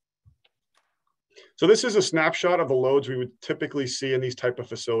slide. So this is a snapshot of the loads we would typically see in these type of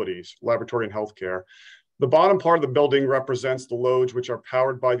facilities, laboratory and healthcare. The bottom part of the building represents the loads which are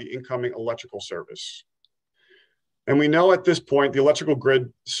powered by the incoming electrical service. And we know at this point, the electrical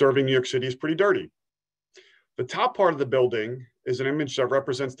grid serving New York City is pretty dirty. The top part of the building is an image that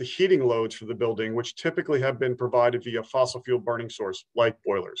represents the heating loads for the building, which typically have been provided via fossil fuel burning source like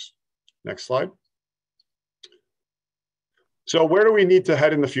boilers. Next slide. So where do we need to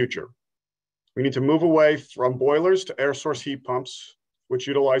head in the future? We need to move away from boilers to air source heat pumps, which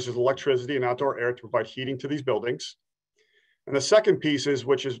utilizes electricity and outdoor air to provide heating to these buildings. And the second piece is,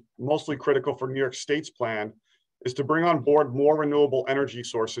 which is mostly critical for New York State's plan, is to bring on board more renewable energy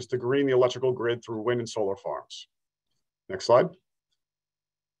sources to green the electrical grid through wind and solar farms. Next slide.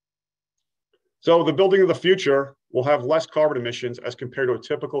 So the building of the future will have less carbon emissions as compared to a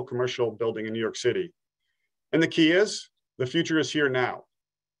typical commercial building in New York City. And the key is, the future is here now.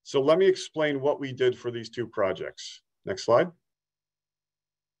 So let me explain what we did for these two projects. Next slide.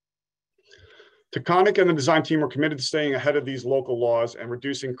 Taconic and the design team are committed to staying ahead of these local laws and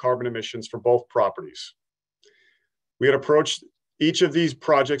reducing carbon emissions for both properties. We had approached each of these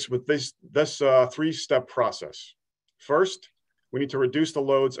projects with this three-step process. First, we need to reduce the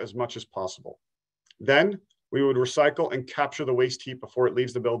loads as much as possible. Then we would recycle and capture the waste heat before it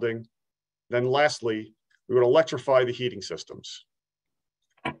leaves the building. Then lastly, we would electrify the heating systems.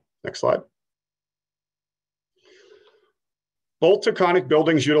 Next slide. Both Taconic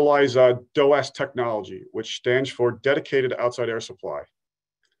buildings utilize DOAS technology, which stands for Dedicated Outside Air Supply.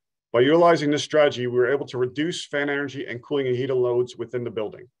 By utilizing this strategy, we were able to reduce fan energy and cooling and heating loads within the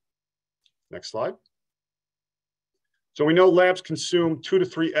building. Next slide. So we know labs consume 2 to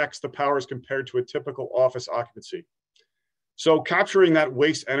 3x the power as compared to a typical office occupancy. So capturing that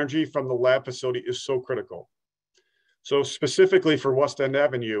waste energy from the lab facility is so critical. So specifically for West End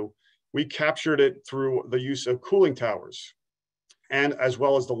Avenue, we captured it through the use of cooling towers, and as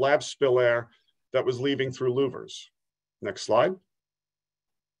well as the lab spill air that was leaving through louvers. Next slide.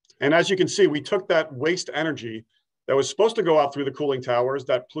 And as you can see, we took that waste energy that was supposed to go out through the cooling towers,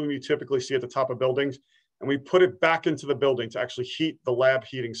 that plume you typically see at the top of buildings, and we put it back into the building to actually heat the lab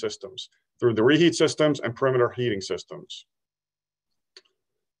heating systems through the reheat systems and perimeter heating systems.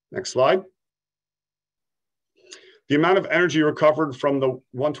 Next slide. The amount of energy recovered from the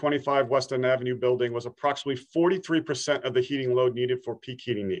 125 West End Avenue building was approximately 43% of the heating load needed for peak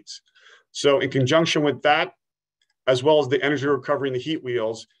heating needs. So in conjunction with that, as well as the energy recovery in the heat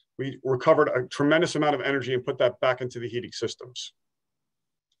wheels, we recovered a tremendous amount of energy and put that back into the heating systems.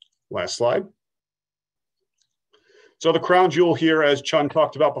 Last slide. So the crown jewel here, as Chun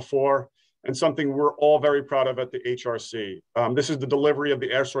talked about before, and something we're all very proud of at the HRC. This is the delivery of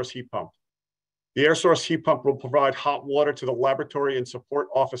the air source heat pump. The air source heat pump will provide hot water to the laboratory and support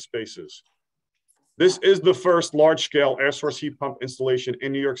office spaces. This is the first large-scale air source heat pump installation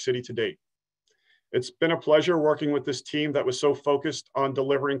in New York City to date. It's been a pleasure working with this team that was so focused on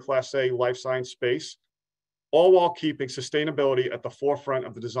delivering Class A life science space, all while keeping sustainability at the forefront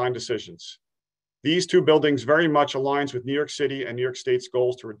of the design decisions. These two buildings very much aligns with New York City and New York State's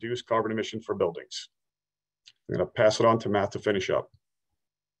goals to reduce carbon emission for buildings. I'm going to pass it on to Matt to finish up.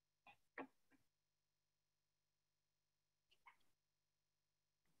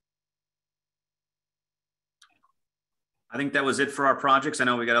 I think that was it for our projects. I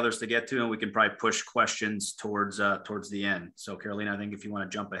know we got others to get to, and we can probably push questions towards the end. So Carolina, I think if you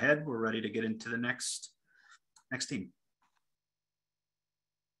want to jump ahead, we're ready to get into the next team.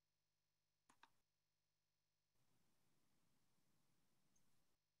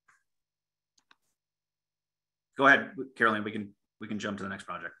 Go ahead, Carolina. We can jump to the next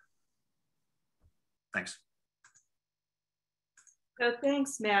project. Thanks. So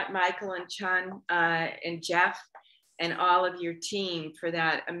thanks, Matt, Michael, and Chun, and Jeff, and all of your team for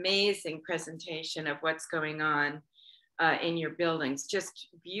that amazing presentation of what's going on in your buildings. Just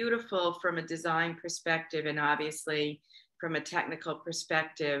beautiful from a design perspective, and obviously from a technical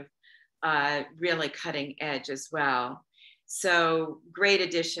perspective, really cutting edge as well. So great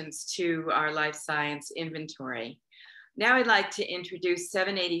additions to our life science inventory. Now I'd like to introduce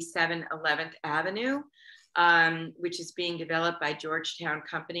 787 11th Avenue, which is being developed by Georgetown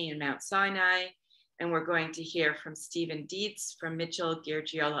Company in Mount Sinai. And we're going to hear from Stephen Dietz from Mitchell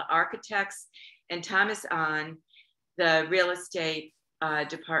Giergiola Architects and Thomas Ahn, the Real Estate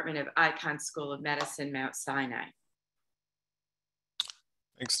Department of Icahn School of Medicine, Mount Sinai.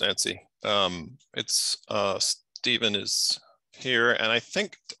 Thanks, Nancy. Stephen is here, and I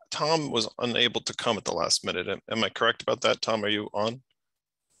think Tom was unable to come at the last minute. Am I correct about that, Tom? Are you on?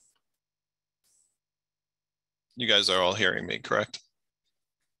 You guys are all hearing me, correct?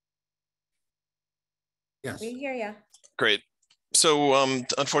 Yes. We hear you. Great. So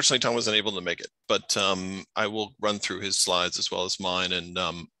unfortunately, Tom wasn't able to make it, but I will run through his slides as well as mine. And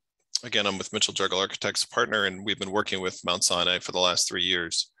again, I'm with Mitchell Giergiola Architects, partner, and we've been working with Mount Sinai for the last 3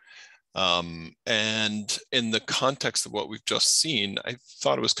 years. And in the context of what we've just seen, I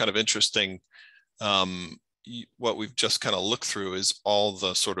thought it was kind of interesting. What we've just kind of looked through is all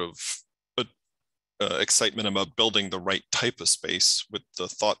the sort of excitement about building the right type of space with the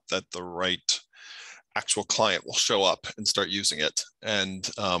thought that the right actual client will show up and start using it. And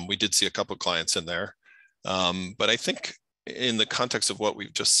we did see a couple of clients in there. But I think in the context of what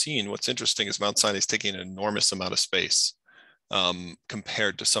we've just seen, what's interesting is Mount Sinai is taking an enormous amount of space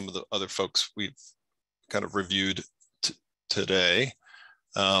compared to some of the other folks we've kind of reviewed today.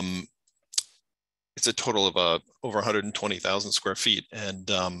 It's a total of over 120,000 square feet. And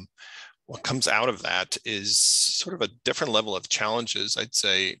what comes out of that is sort of a different level of challenges, I'd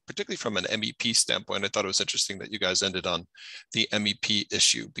say, particularly from an MEP standpoint. I thought it was interesting that you guys ended on the MEP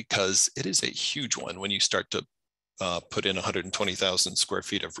issue, because it is a huge one when you start to put in 120,000 square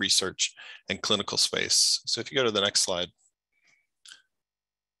feet of research and clinical space. So if you go to the next slide.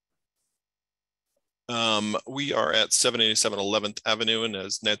 We are at 787 11th Avenue, and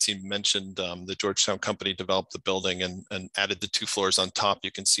as Nancy mentioned, the Georgetown company developed the building and added the 2 floors on top.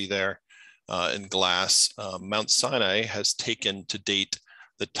 You can see there in glass. Mount Sinai has taken to date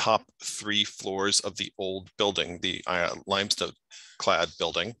the top 3 floors of the old building, the limestone clad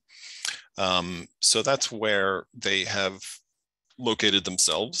building. So that's where they have located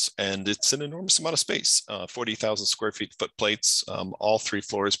themselves, and it's an enormous amount of space, 40,000 square feet footplates, all 3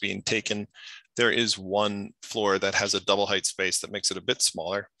 floors being taken. There is 1 floor that has a double height space that makes it a bit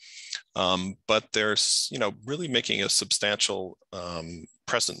smaller, but there's, really making a substantial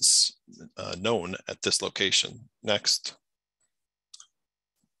presence known at this location. Next.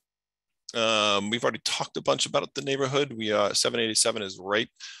 We've already talked a bunch about the neighborhood. 787 is right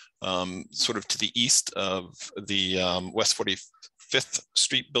sort of to the east of the West 45th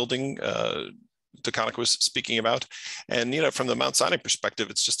Street building Taconic was speaking about. And, from the Mount Sinai perspective,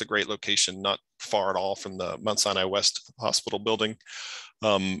 it's just a great location, not far at all from the Mount Sinai West Hospital building.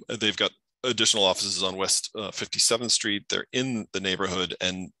 They've got additional offices on West 57th Street. They're in the neighborhood,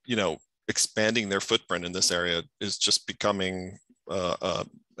 and, expanding their footprint in this area is just becoming a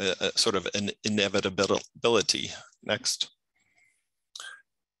sort of an inevitability. Next.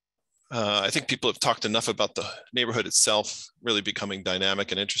 I think people have talked enough about the neighborhood itself really becoming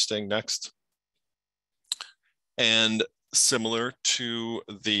dynamic and interesting. Next. And similar to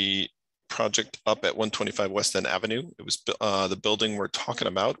the project up at 125 West End Avenue, it was the building we're talking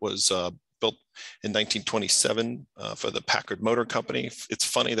about was built in 1927 for the Packard Motor Company. It's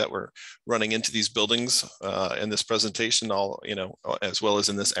funny that we're running into these buildings in this presentation, as well as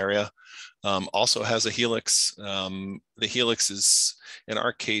in this area. Also has a helix. The helix is, in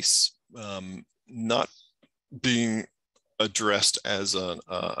our case, not being addressed as an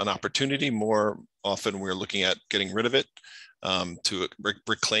opportunity. More often we're looking at getting rid of it to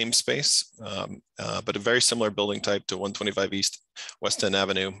reclaim space, but a very similar building type to 125 East West End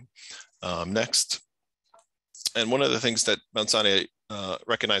Avenue. Next. And one of the things that Mount Sinai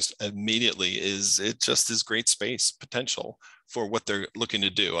recognized immediately is it just is great space potential for what they're looking to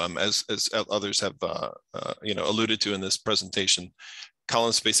do. As others have alluded to in this presentation,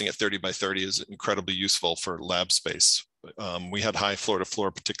 column spacing at 30 by 30 is incredibly useful for lab space. We had high floor to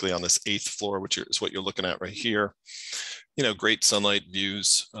floor, particularly on this 8th floor, which is what you're looking at right here. Great sunlight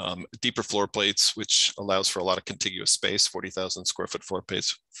views, deeper floor plates, which allows for a lot of contiguous space, 40,000 square foot floor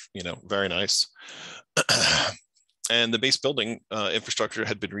plates, very nice. And the base building infrastructure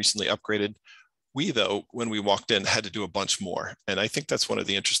had been recently upgraded. We, though, when we walked in, had to do a bunch more. And I think that's one of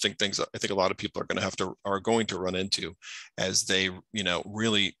the interesting things I think a lot of people are going to run into as they,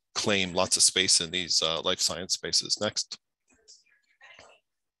 really claim lots of space in these life science spaces. Next.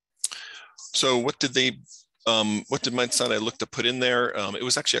 So what did Mount Sinai look to put in there? It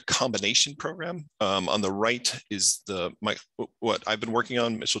was actually a combination program. On the right is what I've been working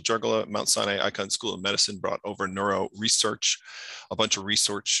on. Mitchell Jurgala, Mount Sinai Icahn School of Medicine brought over neuro research, a bunch of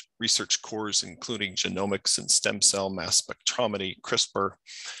research cores, including genomics and stem cell, mass spectrometry, CRISPR,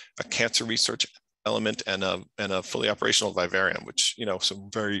 a cancer research element, and a fully operational vivarium, which, some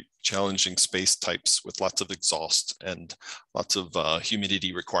very challenging space types with lots of exhaust and lots of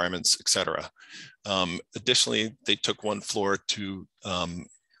humidity requirements, et cetera. Additionally, they took 1 floor to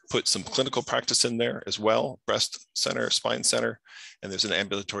put some clinical practice in there as well, breast center, spine center, and there's an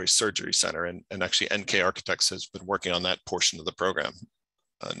ambulatory surgery center. And actually NK Architects has been working on that portion of the program.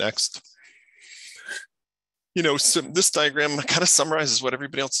 Next. So this diagram kind of summarizes what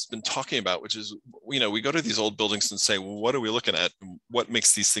everybody else has been talking about, which is, we go to these old buildings and say, well, what are we looking at? What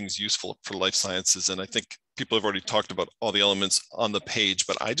makes these things useful for life sciences? And I think people have already talked about all the elements on the page,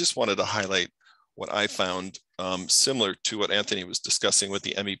 but I just wanted to highlight what I found similar to what Anthony was discussing with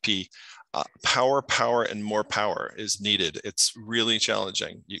the MEP. Power, and more power is needed. It's really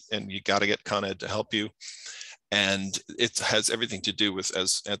challenging, and you got to get Con Ed to help you. And it has everything to do with,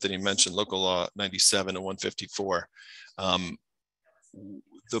 as Anthony mentioned, Local Law 97 and 154.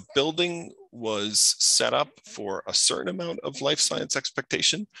 The building was set up for a certain amount of life science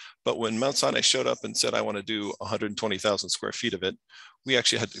expectation, but when Mount Sinai showed up and said, I want to do 120,000 square feet of it, we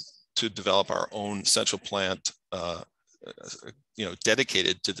actually had to develop our own central plant,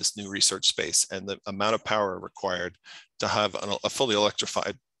 dedicated to this new research space, and the amount of power required to have a fully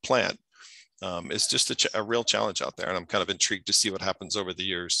electrified plant is just a real challenge out there. And I'm kind of intrigued to see what happens over the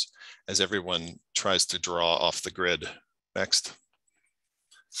years as everyone tries to draw off the grid. Next.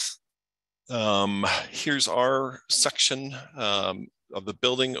 Here's our section of the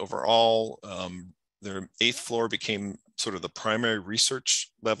building overall. their 8th floor became sort of the primary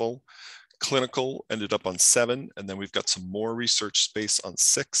research level. Clinical ended up on 7, and then we've got some more research space on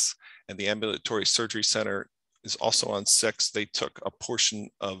 6, and the ambulatory surgery center is also on 6. They took a portion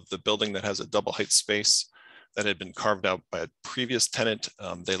of the building that has a double height space that had been carved out by a previous tenant.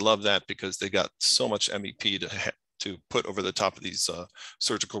 They love that because they got so much MEP to put over the top of these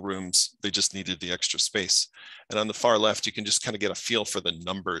surgical rooms. They just needed the extra space. And on the far left, you can just kind of get a feel for the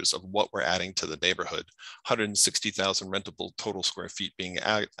numbers of what we're adding to the neighborhood. 160,000 rentable total square feet being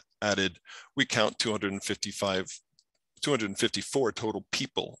added. We count 254 total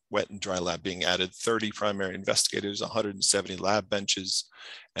people, wet and dry lab being added, 30 primary investigators, 170 lab benches,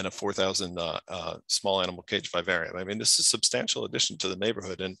 and a 4,000 small animal cage vivarium. I mean, this is a substantial addition to the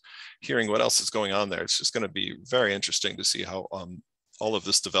neighborhood, and hearing what else is going on there, it's just going to be very interesting to see how all of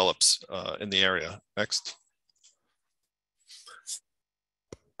this develops in the area. Next.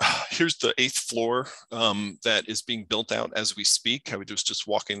 Here's the 8th floor that is being built out as we speak. I was just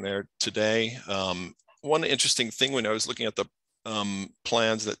walking there today. One interesting thing when I was looking at the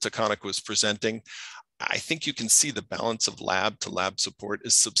plans that Taconic was presenting, I think you can see the balance of lab to lab support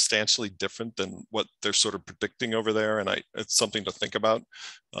is substantially different than what they're sort of predicting over there. And it's something to think about.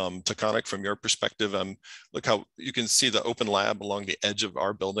 Taconic, from your perspective, look how you can see the open lab along the edge of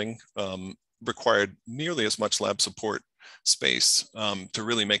our building required nearly as much lab support space to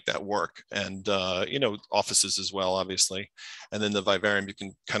really make that work, and you know, offices as well, obviously. And then the vivarium, you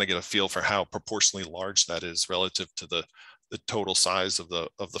can kind of get a feel for how proportionally large that is relative to the total size of the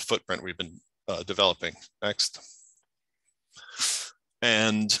footprint we've been developing. Next.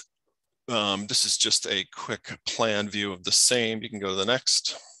 And this is just a quick plan view of the same. You can go to the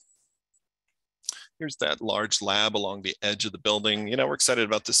next. Here's that large lab along the edge of the building. You know, we're excited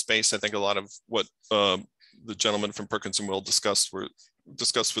about this space. I think a lot of what the gentleman from Perkins and Will discussed with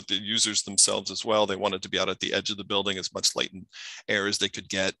the users themselves as well. They wanted to be out at the edge of the building, as much latent air as they could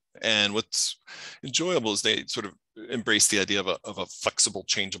get. And what's enjoyable is they sort of embrace the idea of a flexible,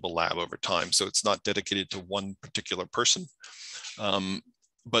 changeable lab over time. So it's not dedicated to one particular person.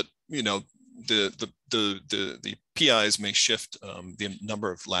 But, you know, the PIs may shift the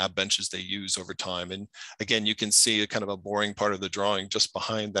number of lab benches they use over time. And again, you can see a kind of a boring part of the drawing just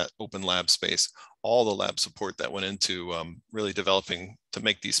behind that open lab space, all the lab support that went into really developing to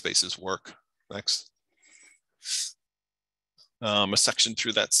make these spaces work. Next. A section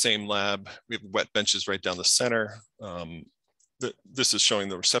through that same lab. We have wet benches right down the center. This is showing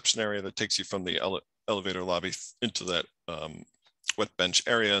the reception area that takes you from the elevator lobby into that wet bench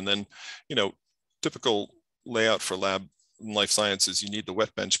area. And then, you know, typical layout for lab and life sciences, you need the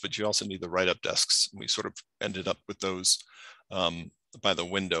wet bench, but you also need the write-up desks. And we sort of ended up with those by the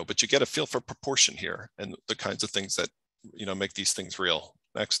window, but you get a feel for proportion here and the kinds of things that, you know, make these things real.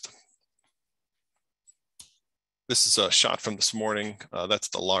 Next. This is a shot from this morning. That's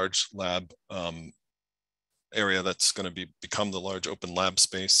the large lab area that's going to become the large open lab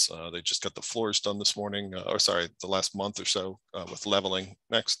space. They just got the floors done this morning, or sorry, the last month or so with leveling.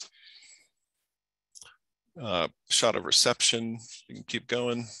 Next. Shot of reception. You can keep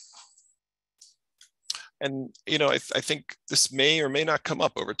going. And, you know, I think this may or may not come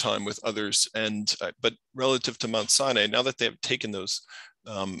up over time with others. And but relative to Mount Sinai, now that they have taken those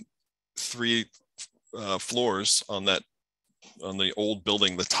 3 floors on the old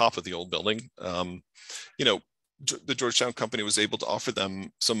building, the top of the old building, you know, the Georgetown company was able to offer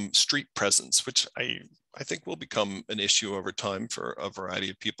them some street presence, which I think will become an issue over time for a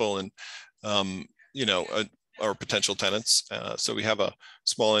variety of people and, you know, our potential tenants. So we have a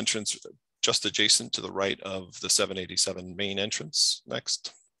small entrance just adjacent to the right of the 787 main entrance.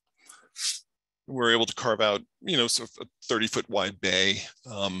 Next. We're able to carve out, you know, sort of a 30-foot wide bay,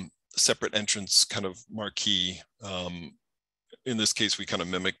 separate entrance kind of marquee. In this case, we kind of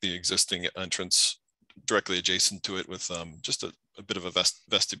mimic the existing entrance directly adjacent to it with just a bit of a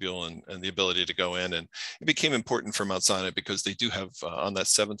vestibule and the ability to go in. And it became important for Mount Sinai because they do have on that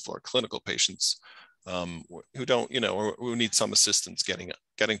 7th floor clinical patients who don't, you know, or who need some assistance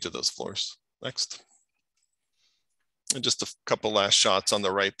getting to those floors. Next. And just a couple last shots on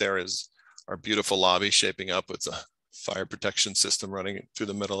the right there is our beautiful lobby shaping up with a fire protection system running through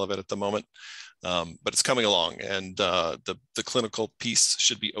the middle of it at the moment. But it's coming along, and the clinical piece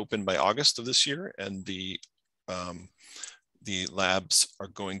should be open by August of this year, and the labs are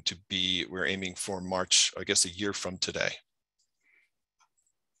going to be, we're aiming for March, I guess a year from today.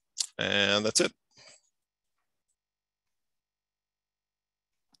 And that's it.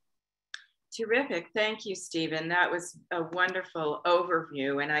 Terrific. Thank you, Stephen. That was a wonderful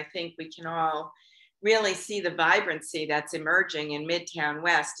overview. And I think we can all really see the vibrancy that's emerging in Midtown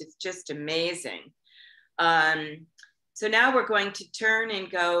West. It's just amazing. So now we're going to turn and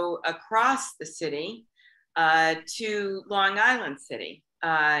go across the city to Long Island City.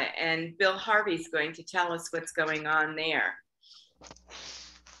 And Bill Harvey's going to tell us what's going on there.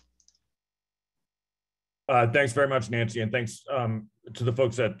 Thanks very much, Nancy, and thanks to the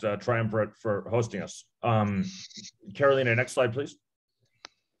folks at Triumvirate for hosting us. Carolina, next slide, please.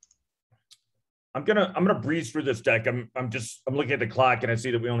 I'm gonna breeze through this deck. I'm looking at the clock and I see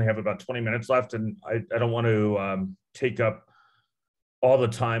that we only have about 20 minutes left, and I don't want to take up all the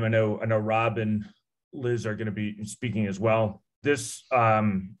time. I know Rob and Liz are going to be speaking as well. This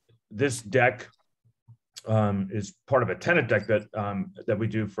deck is part of a tenant deck that we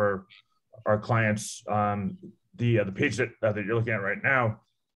do for our clients. The page that you're looking at right now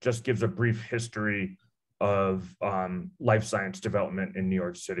just gives a brief history of life science development in New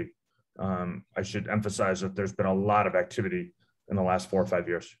York City. I should emphasize that there's been a lot of activity in the last 4 or 5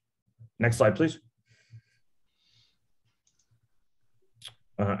 years. Next slide, please.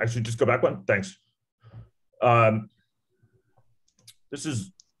 Actually, just go back one. Thanks.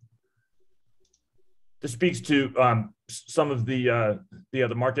 This speaks to some of the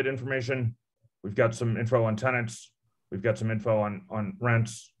market information. We've got some info on tenants. We've got some info on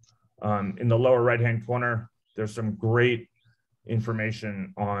rents. In the lower right-hand corner, there's some great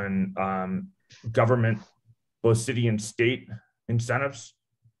information on government, both city and state incentives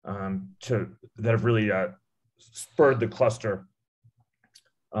that have really spurred the cluster.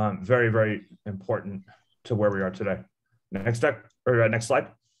 Very, very important to where we are today. Next slide.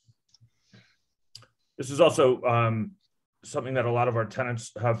 This is also something that a lot of our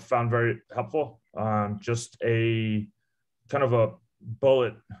tenants have found very helpful. Just a kind of a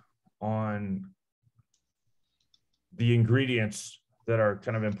bullet on the ingredients that are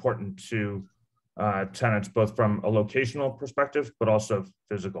kind of important to tenants, both from a locational perspective, but also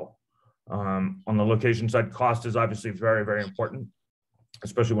physical. On the location side, cost is obviously very, very important,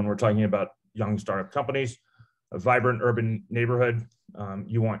 especially when we're talking about young startup companies. A vibrant urban neighborhood,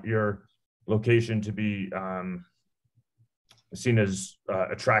 you want your location to be seen as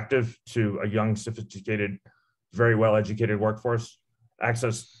attractive to a young, sophisticated, very well-educated workforce.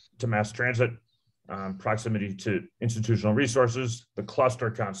 Access to mass transit, proximity to institutional resources. The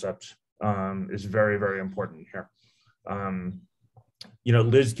cluster concept is very, very important here.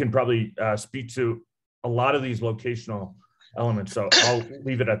 Liz can probably speak to a lot of these locational elements, so I'll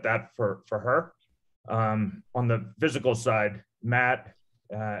leave it at that for her. On the physical side, Matt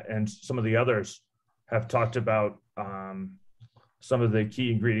and some of the others have talked about some of the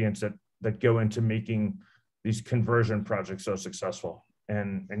key ingredients that go into making these conversion projects so successful.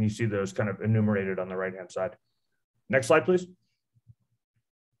 And you see those kind of enumerated on the right-hand side. Next slide, please.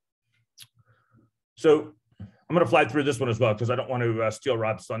 So I'm going to fly through this one as well because I don't want to steal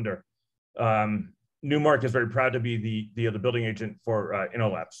Rob's thunder. Newmark is very proud to be the building agent for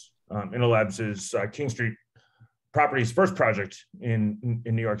InnoLabs. InnoLabs is King Street Properties' first project in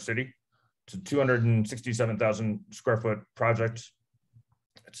New York City. It's a 267,000 square foot project.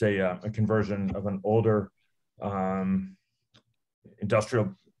 It's a conversion of an older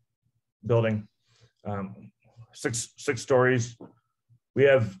industrial building, 6 stories. We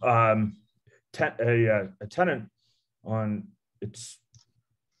have a tenant on its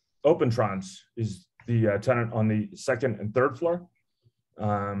Opentrons is the tenant on the 2nd and 3rd floor.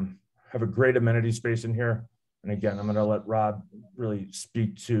 Have a great amenity space in here. And again, I'm going to let Rob really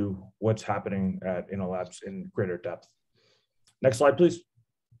speak to what's happening at InnoLabs in greater depth. Next slide, please.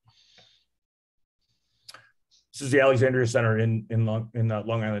 This is the Alexandria Center in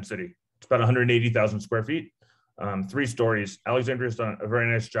Long Island City. It's about 180,000 square feet, 3 stories. Alexandria's done a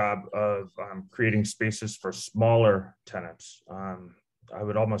very nice job of creating spaces for smaller tenants. I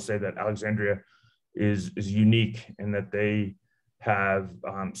would almost say that Alexandria is unique in that they have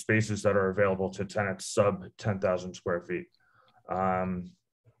spaces that are available to tenants sub 10,000 square feet. One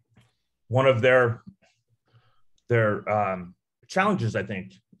of their challenges, I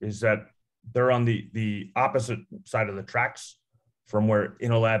think, is that they're on the opposite side of the tracks from where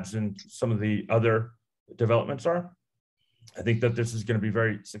InnoLabs and some of the other developments are. I think that this is going to be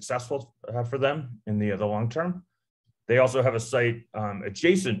very successful for them in the long term. They also have a site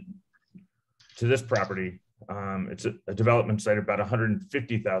adjacent to this property. It's a development site of about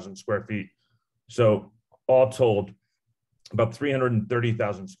 150,000 square feet. So all told, about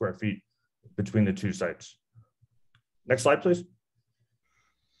 330,000 square feet between the 2 sites. Next slide, please.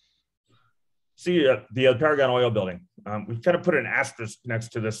 See the Paragon Oil building. We've kind of put an asterisk next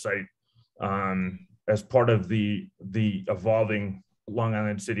to this site as part of the evolving Long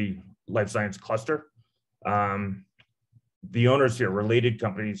Island City life science cluster. The owners here, related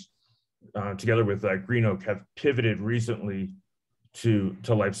companies, together with Green Oak, have pivoted recently to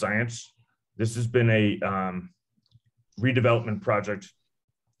life science. This has been a redevelopment project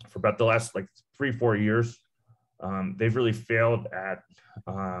for about the last like 3-4 years. They've really failed at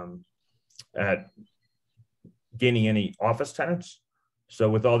gaining any office tenants. So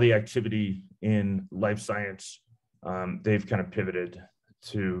with all the activity in life science, they've kind of pivoted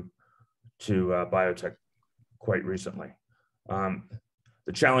to biotech quite recently.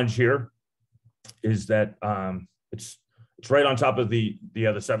 The challenge here is that it's right on top of the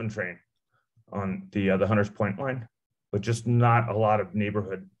 7 train on the Hunters Point line, but just not a lot of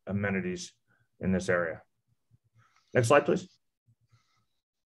neighborhood amenities in this area. Next slide, please.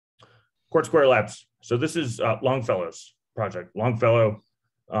 Court Square Labs. So this is Longfellow's project. Longfellow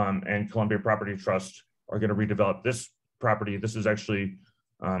and Columbia Property Trust are going to redevelop this property. This is actually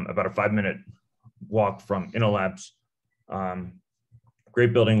about a 5-minute walk from InnoLabs.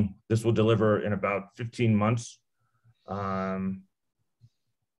 Great building. This will deliver in about 15 months.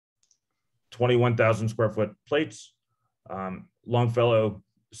 21,000 square foot plates. Longfellow,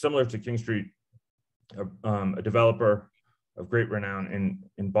 similar to King Street, a developer of great renown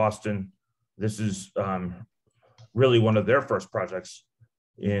in Boston. This is really one of their first projects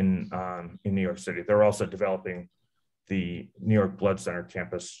in New York City. They're also developing the New York Blood Center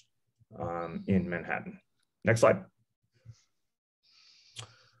campus in Manhattan. Next slide.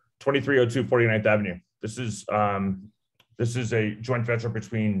 2302 49th Avenue. This is a joint venture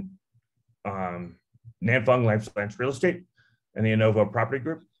between Nanfung Life Science Real Estate and the Innovo Property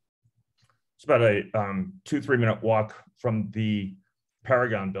Group. It's about a 2-3 minute walk from the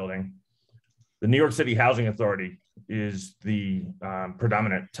Paragon building. The New York City Housing Authority is the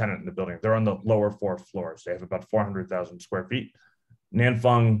predominant tenant in the building. They're on the lower 4 floors. They have about 400,000 square feet.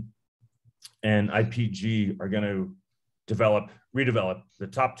 Nanfung and IPG are going to redevelop the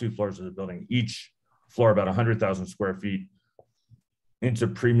top 2 floors of the building, each floor about 100,000 square feet, into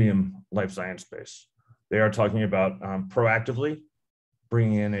premium life science space. They are talking about proactively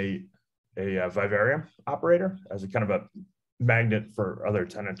bringing in a vivarium operator as a kind of a magnet for other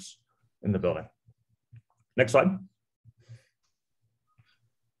tenants in the building. Next slide.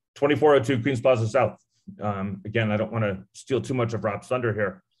 2402 Queens Plaza South. Again, I don't want to steal too much of Rob's thunder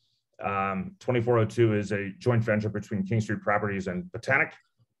here. 2402 is a joint venture between King Street Properties and Taconic.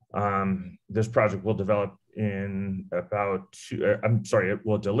 This project will develop in about it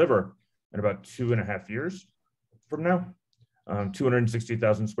will deliver in about 2.5 years from now.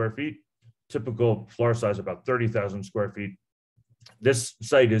 260,000 square feet, typical floor size about 30,000 square feet. This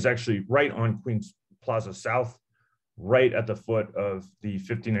site is actually right on Queens Plaza South, right at the foot of the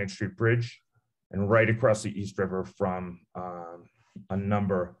 59th Street Bridge, and right across the East River from a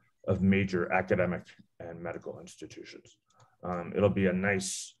number of major academic and medical institutions. It'll be a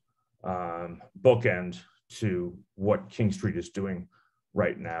nice bookend to what King Street is doing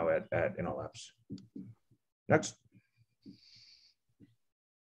right now at InnoLabs. Next.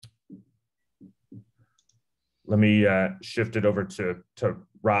 Let me shift it over to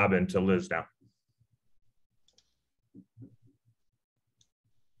Rob and to Liz now.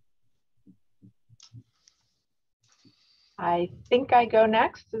 I think I go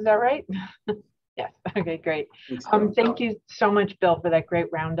next, is that right? Yes, okay, great. Thank you so much, Bill, for that great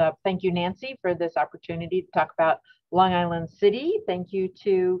roundup. Thank you, Nancy, for this opportunity to talk about Long Island City. Thank you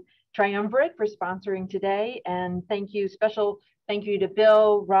to Triumvirate for sponsoring today. And special thank you to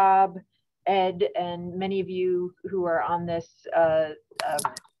Bill, Rob, Ed, and many of you who are on this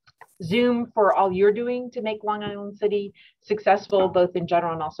Zoom for all you're doing to make Long Island City successful, both in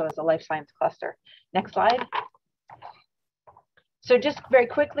general and also as a life science cluster. Next slide. So just very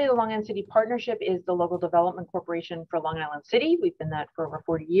quickly, the Long Island City Partnership is the local development corporation for Long Island City. We've been that for over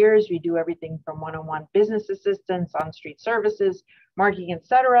 40 years. We do everything from one-on-one business assistance, on-street services, marketing, et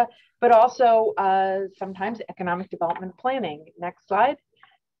cetera, but also sometimes economic development planning. Next slide.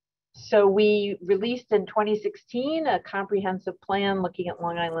 So we released in 2016 a comprehensive plan looking at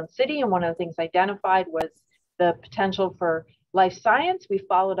Long Island City, and one of the things identified was the potential for life science. We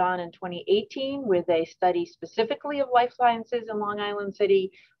followed on in 2018 with a study specifically of life sciences in Long Island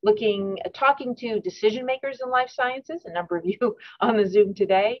City, talking to decision makers in life sciences, a number of you on the Zoom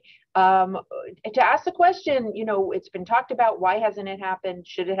today, to ask the question, it's been talked about, why hasn't it happened?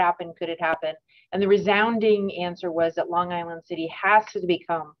 Should it happen? Could it happen? And the resounding answer was that Long Island City has to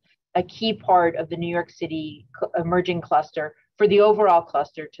become a key part of the New York City emerging cluster for the overall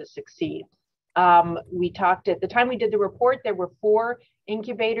cluster to succeed. We talked at the time we did the report, there were 4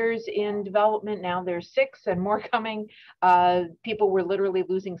 incubators in development. Now there's 6 and more coming. People were literally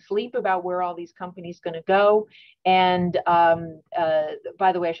losing sleep about where all these companies going to go. And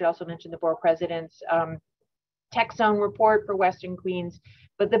by the way, I should also mention the borough president's tech zone report for Western Queens.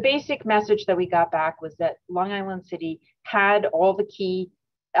 But the basic message that we got back was that Long Island City had all the key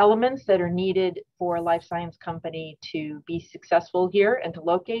elements that are needed for a life science company to be successful here and to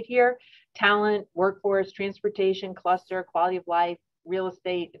locate here: talent, workforce, transportation, cluster, quality of life, real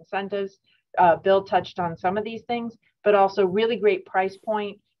estate, incentives. Bill touched on some of these things, but also really great price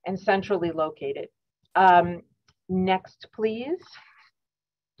point and centrally located. Next, please.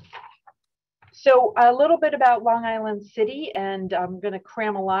 So a little bit about Long Island City, and I'm going to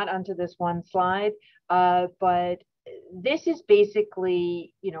cram a lot onto this one slide, but this is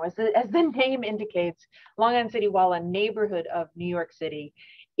basically, you know, as the name indicates, Long Island City, while a neighborhood of New York City,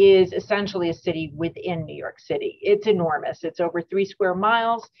 is essentially a city within New York City. It's enormous. It's over 3 square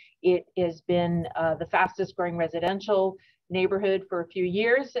miles. It has been the fastest growing residential neighborhood for a few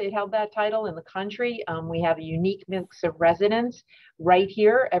years. It held that title in the country. We have a unique mix of residents right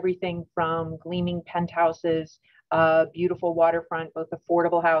here, everything from gleaming penthouses, beautiful waterfront, both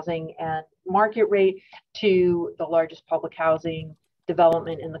affordable housing and market rate, to the largest public housing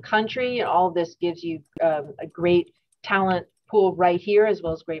development in the country. And all of this gives you a great talent pool right here, as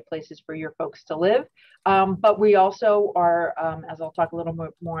well as great places for your folks to live. But we also are, as I'll talk a little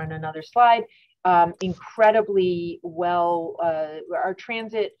more on another slide, incredibly well, our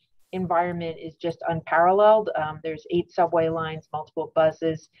transit environment is just unparalleled. There's 8 subway lines, multiple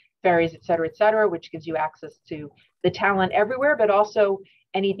buses, ferries, et cetera, which gives you access to the talent everywhere, but also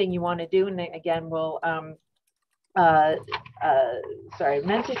anything you want to do. And again, we'll, sorry, I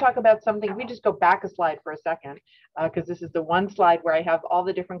meant to talk about something. We just go back a slide for a second, because this is the one slide where I have all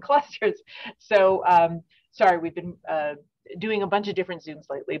the different clusters. So sorry, we've been doing a bunch of different Zooms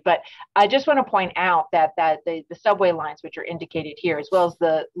lately, but I just want to point out that the subway lines, which are indicated here, as well as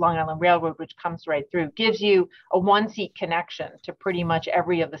the Long Island Railroad, which comes right through, gives you a 1-seat connection to pretty much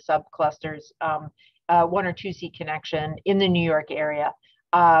every of the subclusters, 1 or 2-seat connection in the New York area.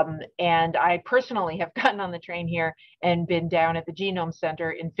 And I personally have gotten on the train here and been down at the Genome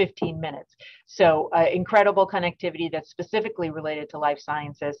Center in 15 minutes. So incredible connectivity that's specifically related to life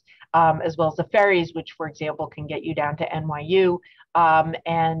sciences, as well as the ferries, which, for example, can get you down to NYU.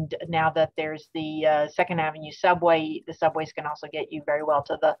 And now that there's the 2nd Avenue subway, the subways can also get you very well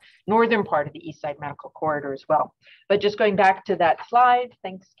to the northern part of the East Side Medical Corridor as well. But just going back to that slide,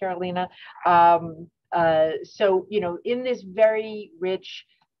 thanks, Carolina. So, you know, in this very rich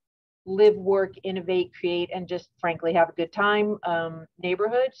live, work, innovate, create, and just frankly have a good time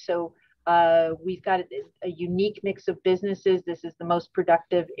neighborhood. So we've got a unique mix of businesses. This is the most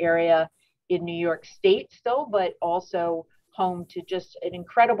productive area in New York State still, but also home to just an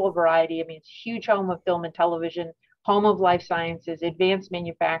incredible variety. I mean, it's a huge home of film and television, home of life sciences, advanced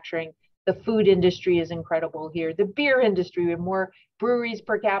manufacturing. The food industry is incredible here. The beer industry, we have more breweries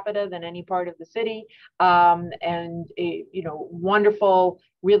per capita than any part of the city. And, you know, wonderful,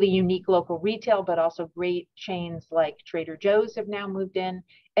 really unique local retail, but also great chains like Trader Joe's have now moved in.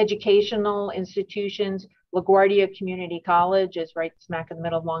 Educational institutions, LaGuardia Community College is right smack in the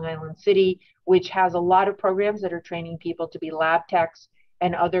middle of Long Island City, which has a lot of programs that are training people to be lab techs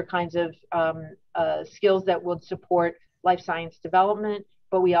and other kinds of skills that would support life science development.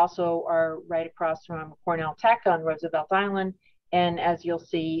 But we also are right across from Cornell Tech on Roosevelt Island. And as you'll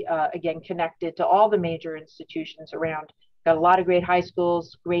see, again, connected to all the major institutions around. Got a lot of great high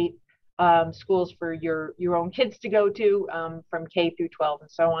schools, great schools for your own kids to go to from K through 12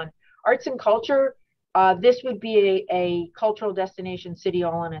 and so on. Arts and culture, this would be a cultural destination city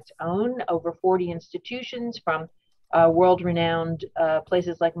all on its own. Over 40 institutions, from world-renowned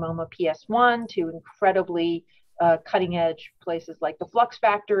places like MoMA PS1 to incredibly cutting edge places like the Flux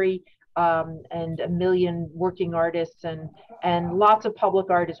Factory, and a million working artists and lots of public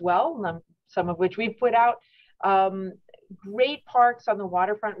art as well, some of which we've put out. Great parks on the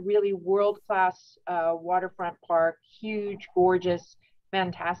waterfront, really world-class waterfront park, huge, gorgeous,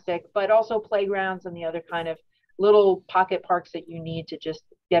 fantastic, but also playgrounds and the other kind of little pocket parks that you need to just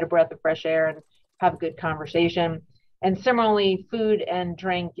get a breath of fresh air and have a good conversation. And similarly, food and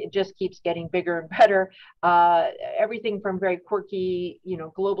drink, it just keeps getting bigger and better. Everything from very quirky, you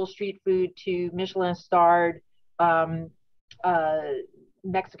know, global street food to Michelin-starred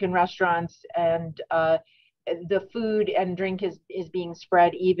Mexican restaurants, and the food and drink is being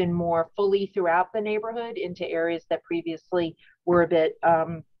spread even more fully throughout the neighborhood into areas that previously were a bit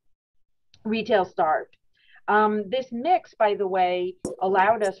retail starved. This mix, by the way,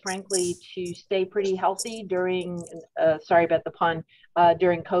 allowed us, frankly, to stay pretty healthy during, sorry about the pun,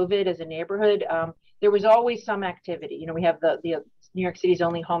 during COVID as a neighborhood. There was always some activity. You know, we have the New York City's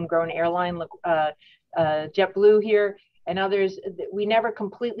only homegrown airline, JetBlue here, and others. We never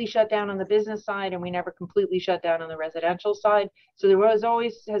completely shut down on the business side, and we never completely shut down on the residential side. So there has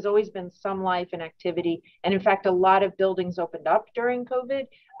always been some life and activity. And in fact, a lot of buildings opened up during COVID.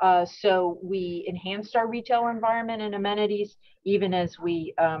 So we enhanced our retail environment and amenities, even as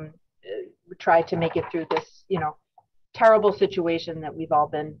we tried to make it through this, you know, terrible situation that we've all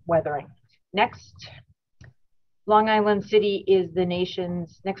been weathering. Next. Long Island City is the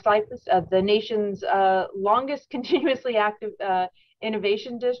nation's, next slide please, the nation's longest continuously active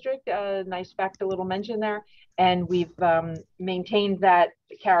innovation district. Nice fact, a little mention there. And we've maintained that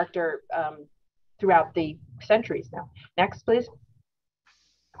character throughout the centuries now. Next, please.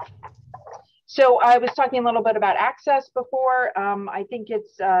 So I was talking a little bit about access before. I think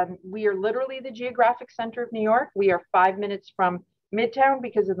it's, we are literally the geographic center of New York. We are 5 minutes from Midtown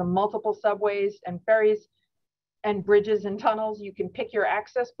because of the multiple subways and ferries and bridges and tunnels. You can pick your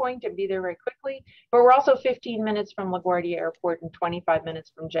access point and be there very quickly. But we're also 15 minutes from LaGuardia Airport and 25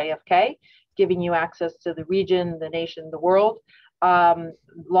 minutes from JFK, giving you access to the region, the nation, the world. Long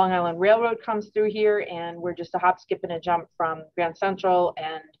Island Railroad comes through here, and we're just a hop, skip, and a jump from Grand Central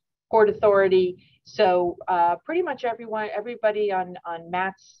and Port Authority. So pretty much everybody on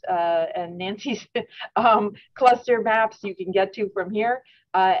Matt's and Nancy's cluster maps you can get to from here.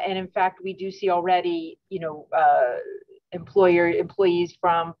 And in fact, we do see already, you know, employees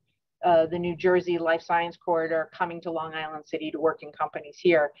from the New Jersey Life Science corridor coming to Long Island City to work in companies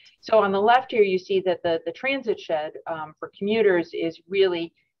here. So on the left here, you see that the transit shed for commuters is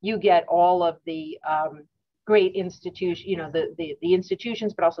really, you get all of the great institutions, you know, the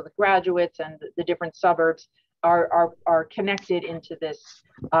institutions, but also the graduates and the different suburbs are connected into this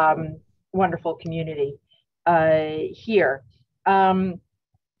wonderful community here.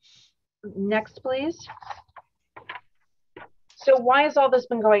 Next, please. So why has all this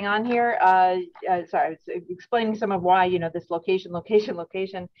been going on here? Sorry, I was explaining some of why, you know, this location.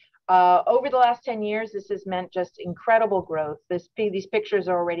 Over the last 10 years, this has meant just incredible growth. These pictures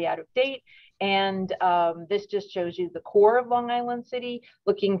are already out of date. And this just shows you the core of Long Island City,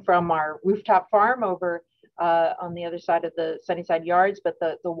 looking from our rooftop farm over on the other side of the Sunnyside Yards. But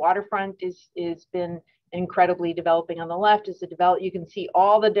the waterfront is been incredibly developing. On the left is the you can see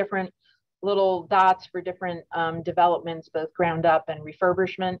all the different little dots for different developments, both ground up and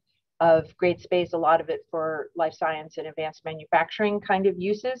refurbishment of great space, a lot of it for life science and advanced manufacturing kind of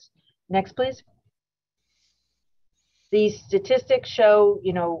uses. Next, please. These statistics show,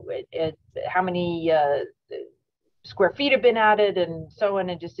 you know, how many square feet have been added and so on,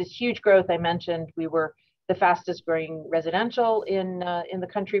 and just this huge growth. I mentioned we were the fastest growing residential in the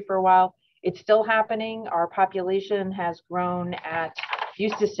country for a while. It's still happening. Our population has grown at,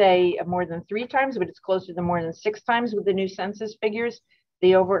 used to say more than 3 times, but it's closer to more than 6 times with the new census figures.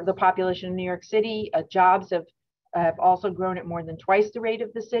 The population in New York City, jobs have also grown at more than twice the rate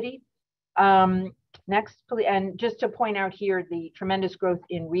of the city. Next, please. And just to point out here, the tremendous growth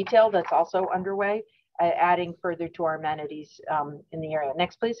in retail that's also underway, adding further to our amenities in the area.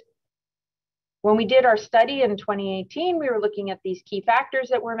 Next, please. When we did our study in 2018, we were looking at these key factors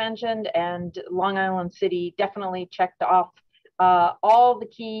that were mentioned, and Long Island City definitely checked off all the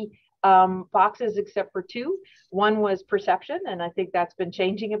key boxes except for 2. One was perception, and I think that's been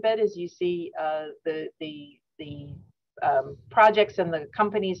changing a bit as you see the projects and the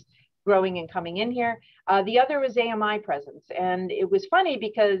companies growing and coming in here. The other was AMI presence, and it was funny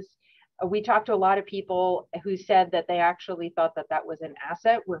because we talked to a lot of people who said that they actually thought that that was an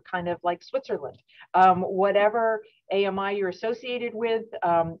asset. We're kind of like Switzerland. Whatever AMI you're associated with,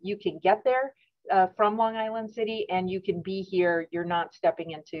 you can get there from Long Island City, and you can be here. You're not stepping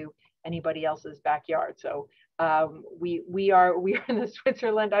into anybody else's backyard. So we are in the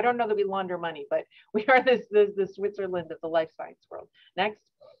Switzerland. I don't know that we launder money, but we are the Switzerland of the life science world. Next.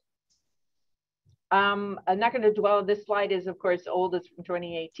 I'm not going to dwell on this slide. Is of course old, it's from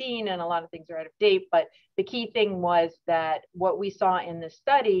 2018, and a lot of things are out of date. But the key thing was that what we saw in this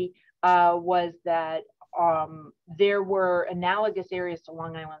study was that there were analogous areas to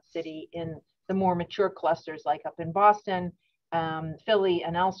Long Island City in the more mature clusters, like up in Boston, Philly,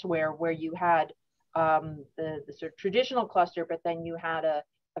 and elsewhere, where you had the sort of traditional cluster, but then you had a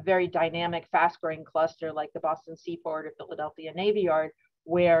very dynamic, fast-growing cluster like the Boston Seaport or Philadelphia Navy Yard,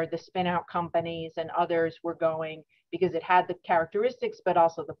 where the spin-out companies and others were going because it had the characteristics, but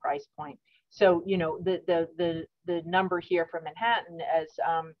also the price point. So, you know, the number here for Manhattan, as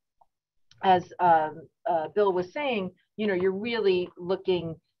as Bill was saying, you know, you're really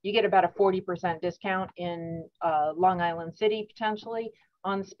looking, you get about a 40% discount in Long Island City potentially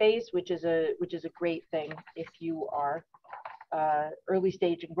on space, which is a great thing if you are early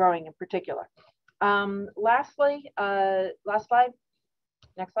stage and growing in particular. Lastly, last slide.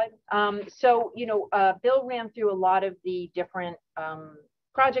 Next slide. So, you know, Bill ran through a lot of the different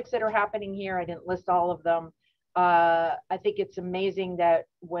projects that are happening here. I didn't list all of them. I think it's amazing that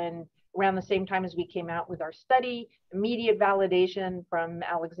when around the same time as we came out with our study, immediate validation from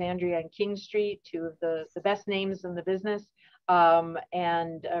Alexandria and King Street, two of the best names in the business.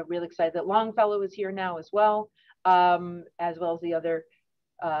 And really excited that Longfellow is here now as well as the other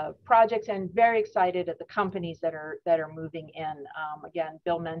projects, and very excited at the companies that are moving in. Again,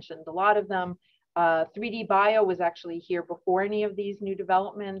 Bill mentioned a lot of them. 3D Bio was actually here before any of these new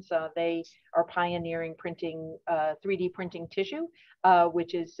developments. They are pioneering printing, 3D printing tissue,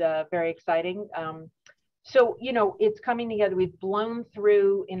 which is very exciting. So, you know, it's coming together. We've blown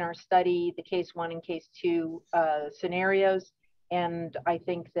through in our study the case 1 and case 2 scenarios, and I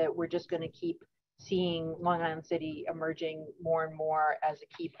think that we're just going to keep seeing Long Island City emerging more and more as a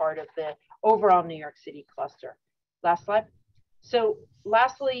key part of the overall New York City cluster. Last slide. So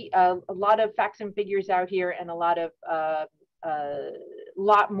lastly, a lot of facts and figures out here, and a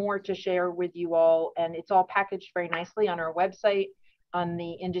lot more to share with you all, and it's all packaged very nicely on our website on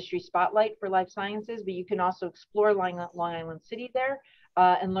the industry spotlight for life sciences, but you can also explore Long Island City there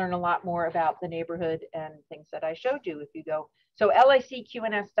and learn a lot more about the neighborhood and things that I showed you if you go. So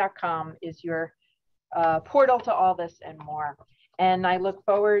licqns.com is your portal to all this and more. And I look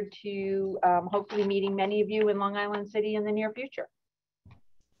forward to hopefully meeting many of you in Long Island City in the near future.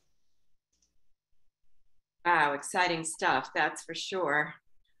 Wow, exciting stuff, that's for sure.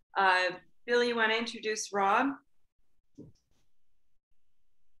 Bill, you want to introduce Rob?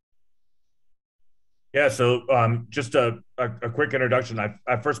 Yeah, so just a quick introduction.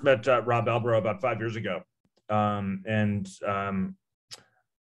 I first met Rob Albro about 5 years ago.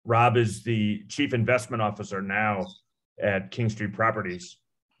 Rob is the Chief Investment Officer now at King Street Properties.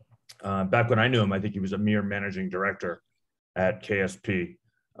 Back when I knew him, I think he was a mere managing director at KSP.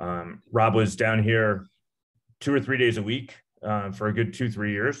 Rob was down here 2 or 3 days a week for a good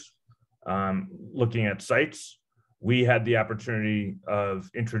 2-3 years, looking at sites. We had the opportunity of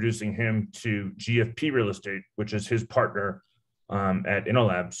introducing him to GFP Real Estate, which is his partner at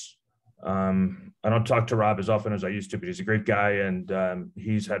InnoLabs. I don't talk to Rob as often as I used to, but he's a great guy, and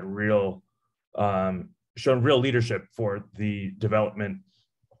he's had shown real leadership for the development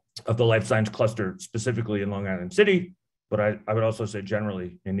of the life science cluster, specifically in Long Island City, but I would also say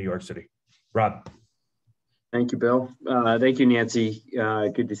generally in New York City. Rob. Thank you, Bill. Thank you, Nancy.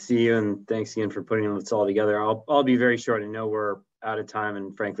 Good to see you, and thanks again for putting this all together. I'll be very short. I know we're out of time,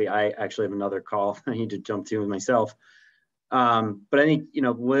 and frankly, I actually have another call I need to jump to with myself. But I think, you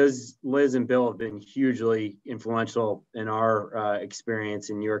know, Liz and Bill have been hugely influential in our experience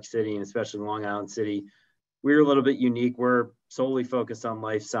in New York City, and especially Long Island City. We're a little bit unique. We're solely focused on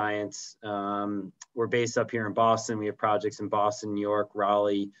life science. We're based up here in Boston. We have projects in Boston, New York,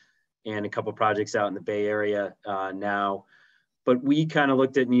 Raleigh, and a couple projects out in the Bay Area now. But we kind of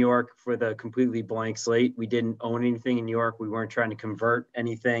looked at New York with a completely blank slate. We didn't own anything in New York. We weren't trying to convert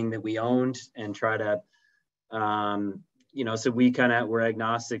anything that we owned and try to, you know, so we kind of were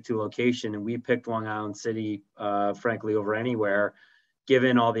agnostic to location, and we picked Long Island City, frankly, over anywhere,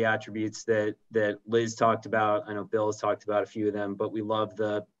 given all the attributes that Liz talked about. I know Bill has talked about a few of them, but we love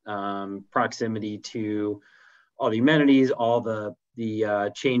the proximity to all the amenities, all the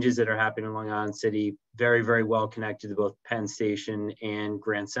changes that are happening in Long Island City. Very, very well connected to both Penn Station and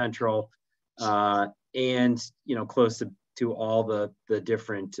Grand Central, and, you know, close to all the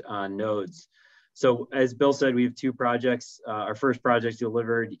different nodes. So as Bill said, we have 2 projects. Our first project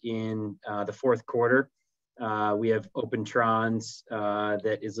delivered in the 4th quarter. We have Opentrons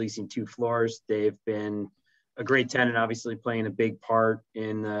that is leasing 2 floors. They've been a great tenant, obviously playing a big part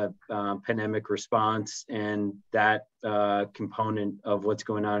in the pandemic response and that component of what's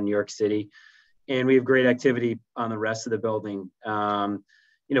going on in New York City. And we have great activity on the rest of the building.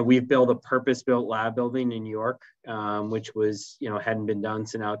 You know, we've built a purpose-built lab building in New York, which was, you know, hadn't been done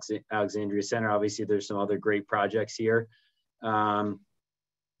since Alexandria Center. Obviously, there's some other great projects here. And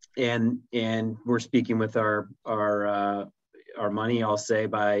we're speaking with our money, I'll say,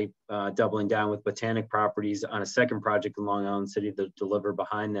 by doubling down with Taconic Properties on a second project in Long Island City to deliver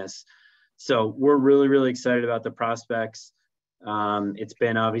behind this. So we're really, really excited about the prospects. It's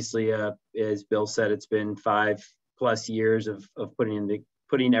been obviously, as Bill said, it's been 5+ years of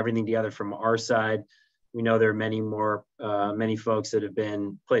putting everything together from our side. We know there are many more, many folks that have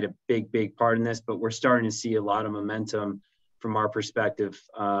played a big part in this, but we're starting to see a lot of momentum from our perspective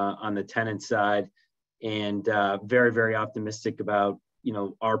on the tenant side, and very optimistic about, you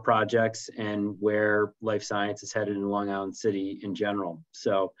know, our projects and where life science is headed in Long Island City in general.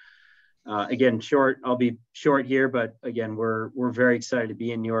 So again, I'll be short here, but again, we're very excited to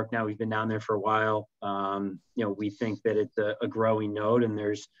be in New York now. We've been down there for a while. You know, we think that it's a growing node, and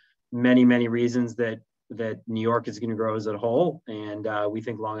there's many reasons that New York is going to grow as a whole. And we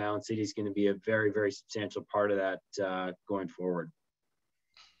think Long Island City is going to be a very substantial part of that going forward.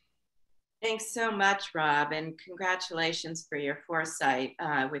 Thanks so much, Rob, and congratulations for your foresight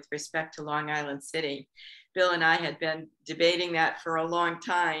with respect to Long Island City. Bill and I had been debating that for a long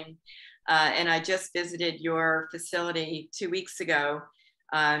time, and I just visited your facility 2 weeks ago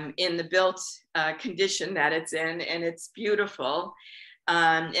in the built condition that it's in, and it's beautiful.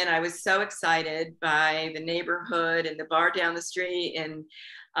 And I was so excited by the neighborhood and the bar down the street, and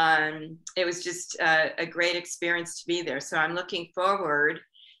it was just a great experience to be there. So I'm looking forward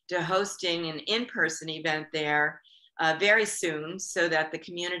to hosting an in-person event there very soon, so that the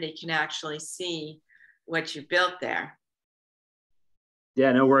community can actually see what you built there.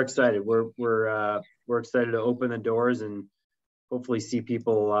 Yeah, no, we're excited. We're excited to open the doors and hopefully see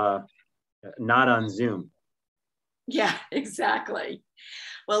people not on Zoom. Yeah, exactly.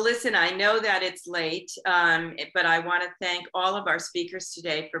 Well, listen, I know that it's late, but I want to thank all of our speakers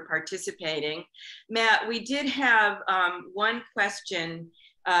today for participating. Matt, we did have one question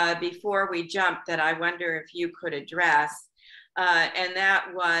before we jump that I wonder if you could address, and that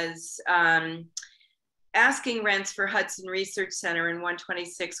was asking rents for Hudson Research Center in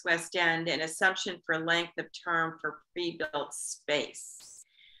 126 West End and assumption for length of term for pre-built space.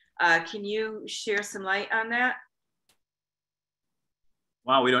 Can you share some light on that?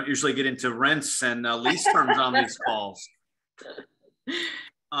 Wow, we don't usually get into rents and lease terms on these calls.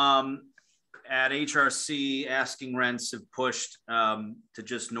 At HRC, asking rents have pushed to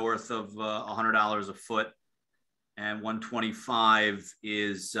just north of $100 a foot, and 125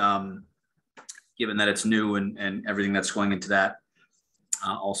 is, given that it's new and everything that's going into that,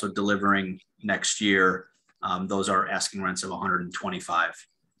 also delivering next year, those are asking rents of 125.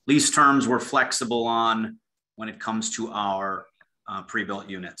 Lease terms we're flexible on when it comes to our pre-built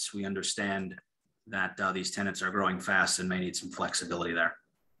units. We understand that these tenants are growing fast and may need some flexibility there.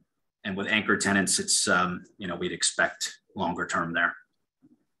 And with anchor tenants, it's, you know, we'd expect longer term there.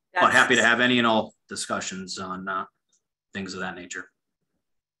 But happy to have any and all discussions on things of that nature.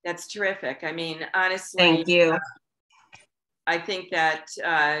 That's terrific. I mean, honestly, thank you. I think that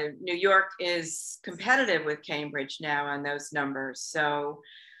New York is competitive with Cambridge now on those numbers. So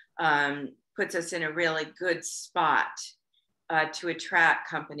puts us in a really good spot to attract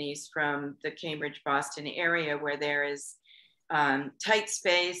companies from the Cambridge, Boston area, where there is tight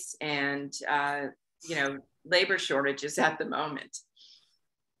space and you know, labor shortages at the moment.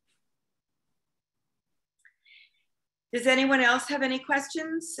 Does anyone else have any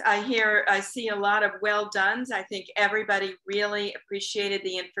questions? I see a lot of well done's. I think everybody really appreciated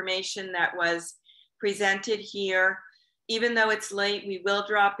the information that was presented here. Even though it's late, we will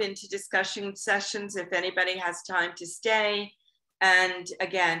drop into discussion sessions if anybody has time to stay. And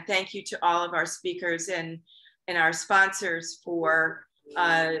again, thank you to all of our speakers and our sponsors for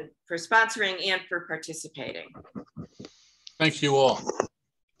sponsoring and for participating. Thank you all.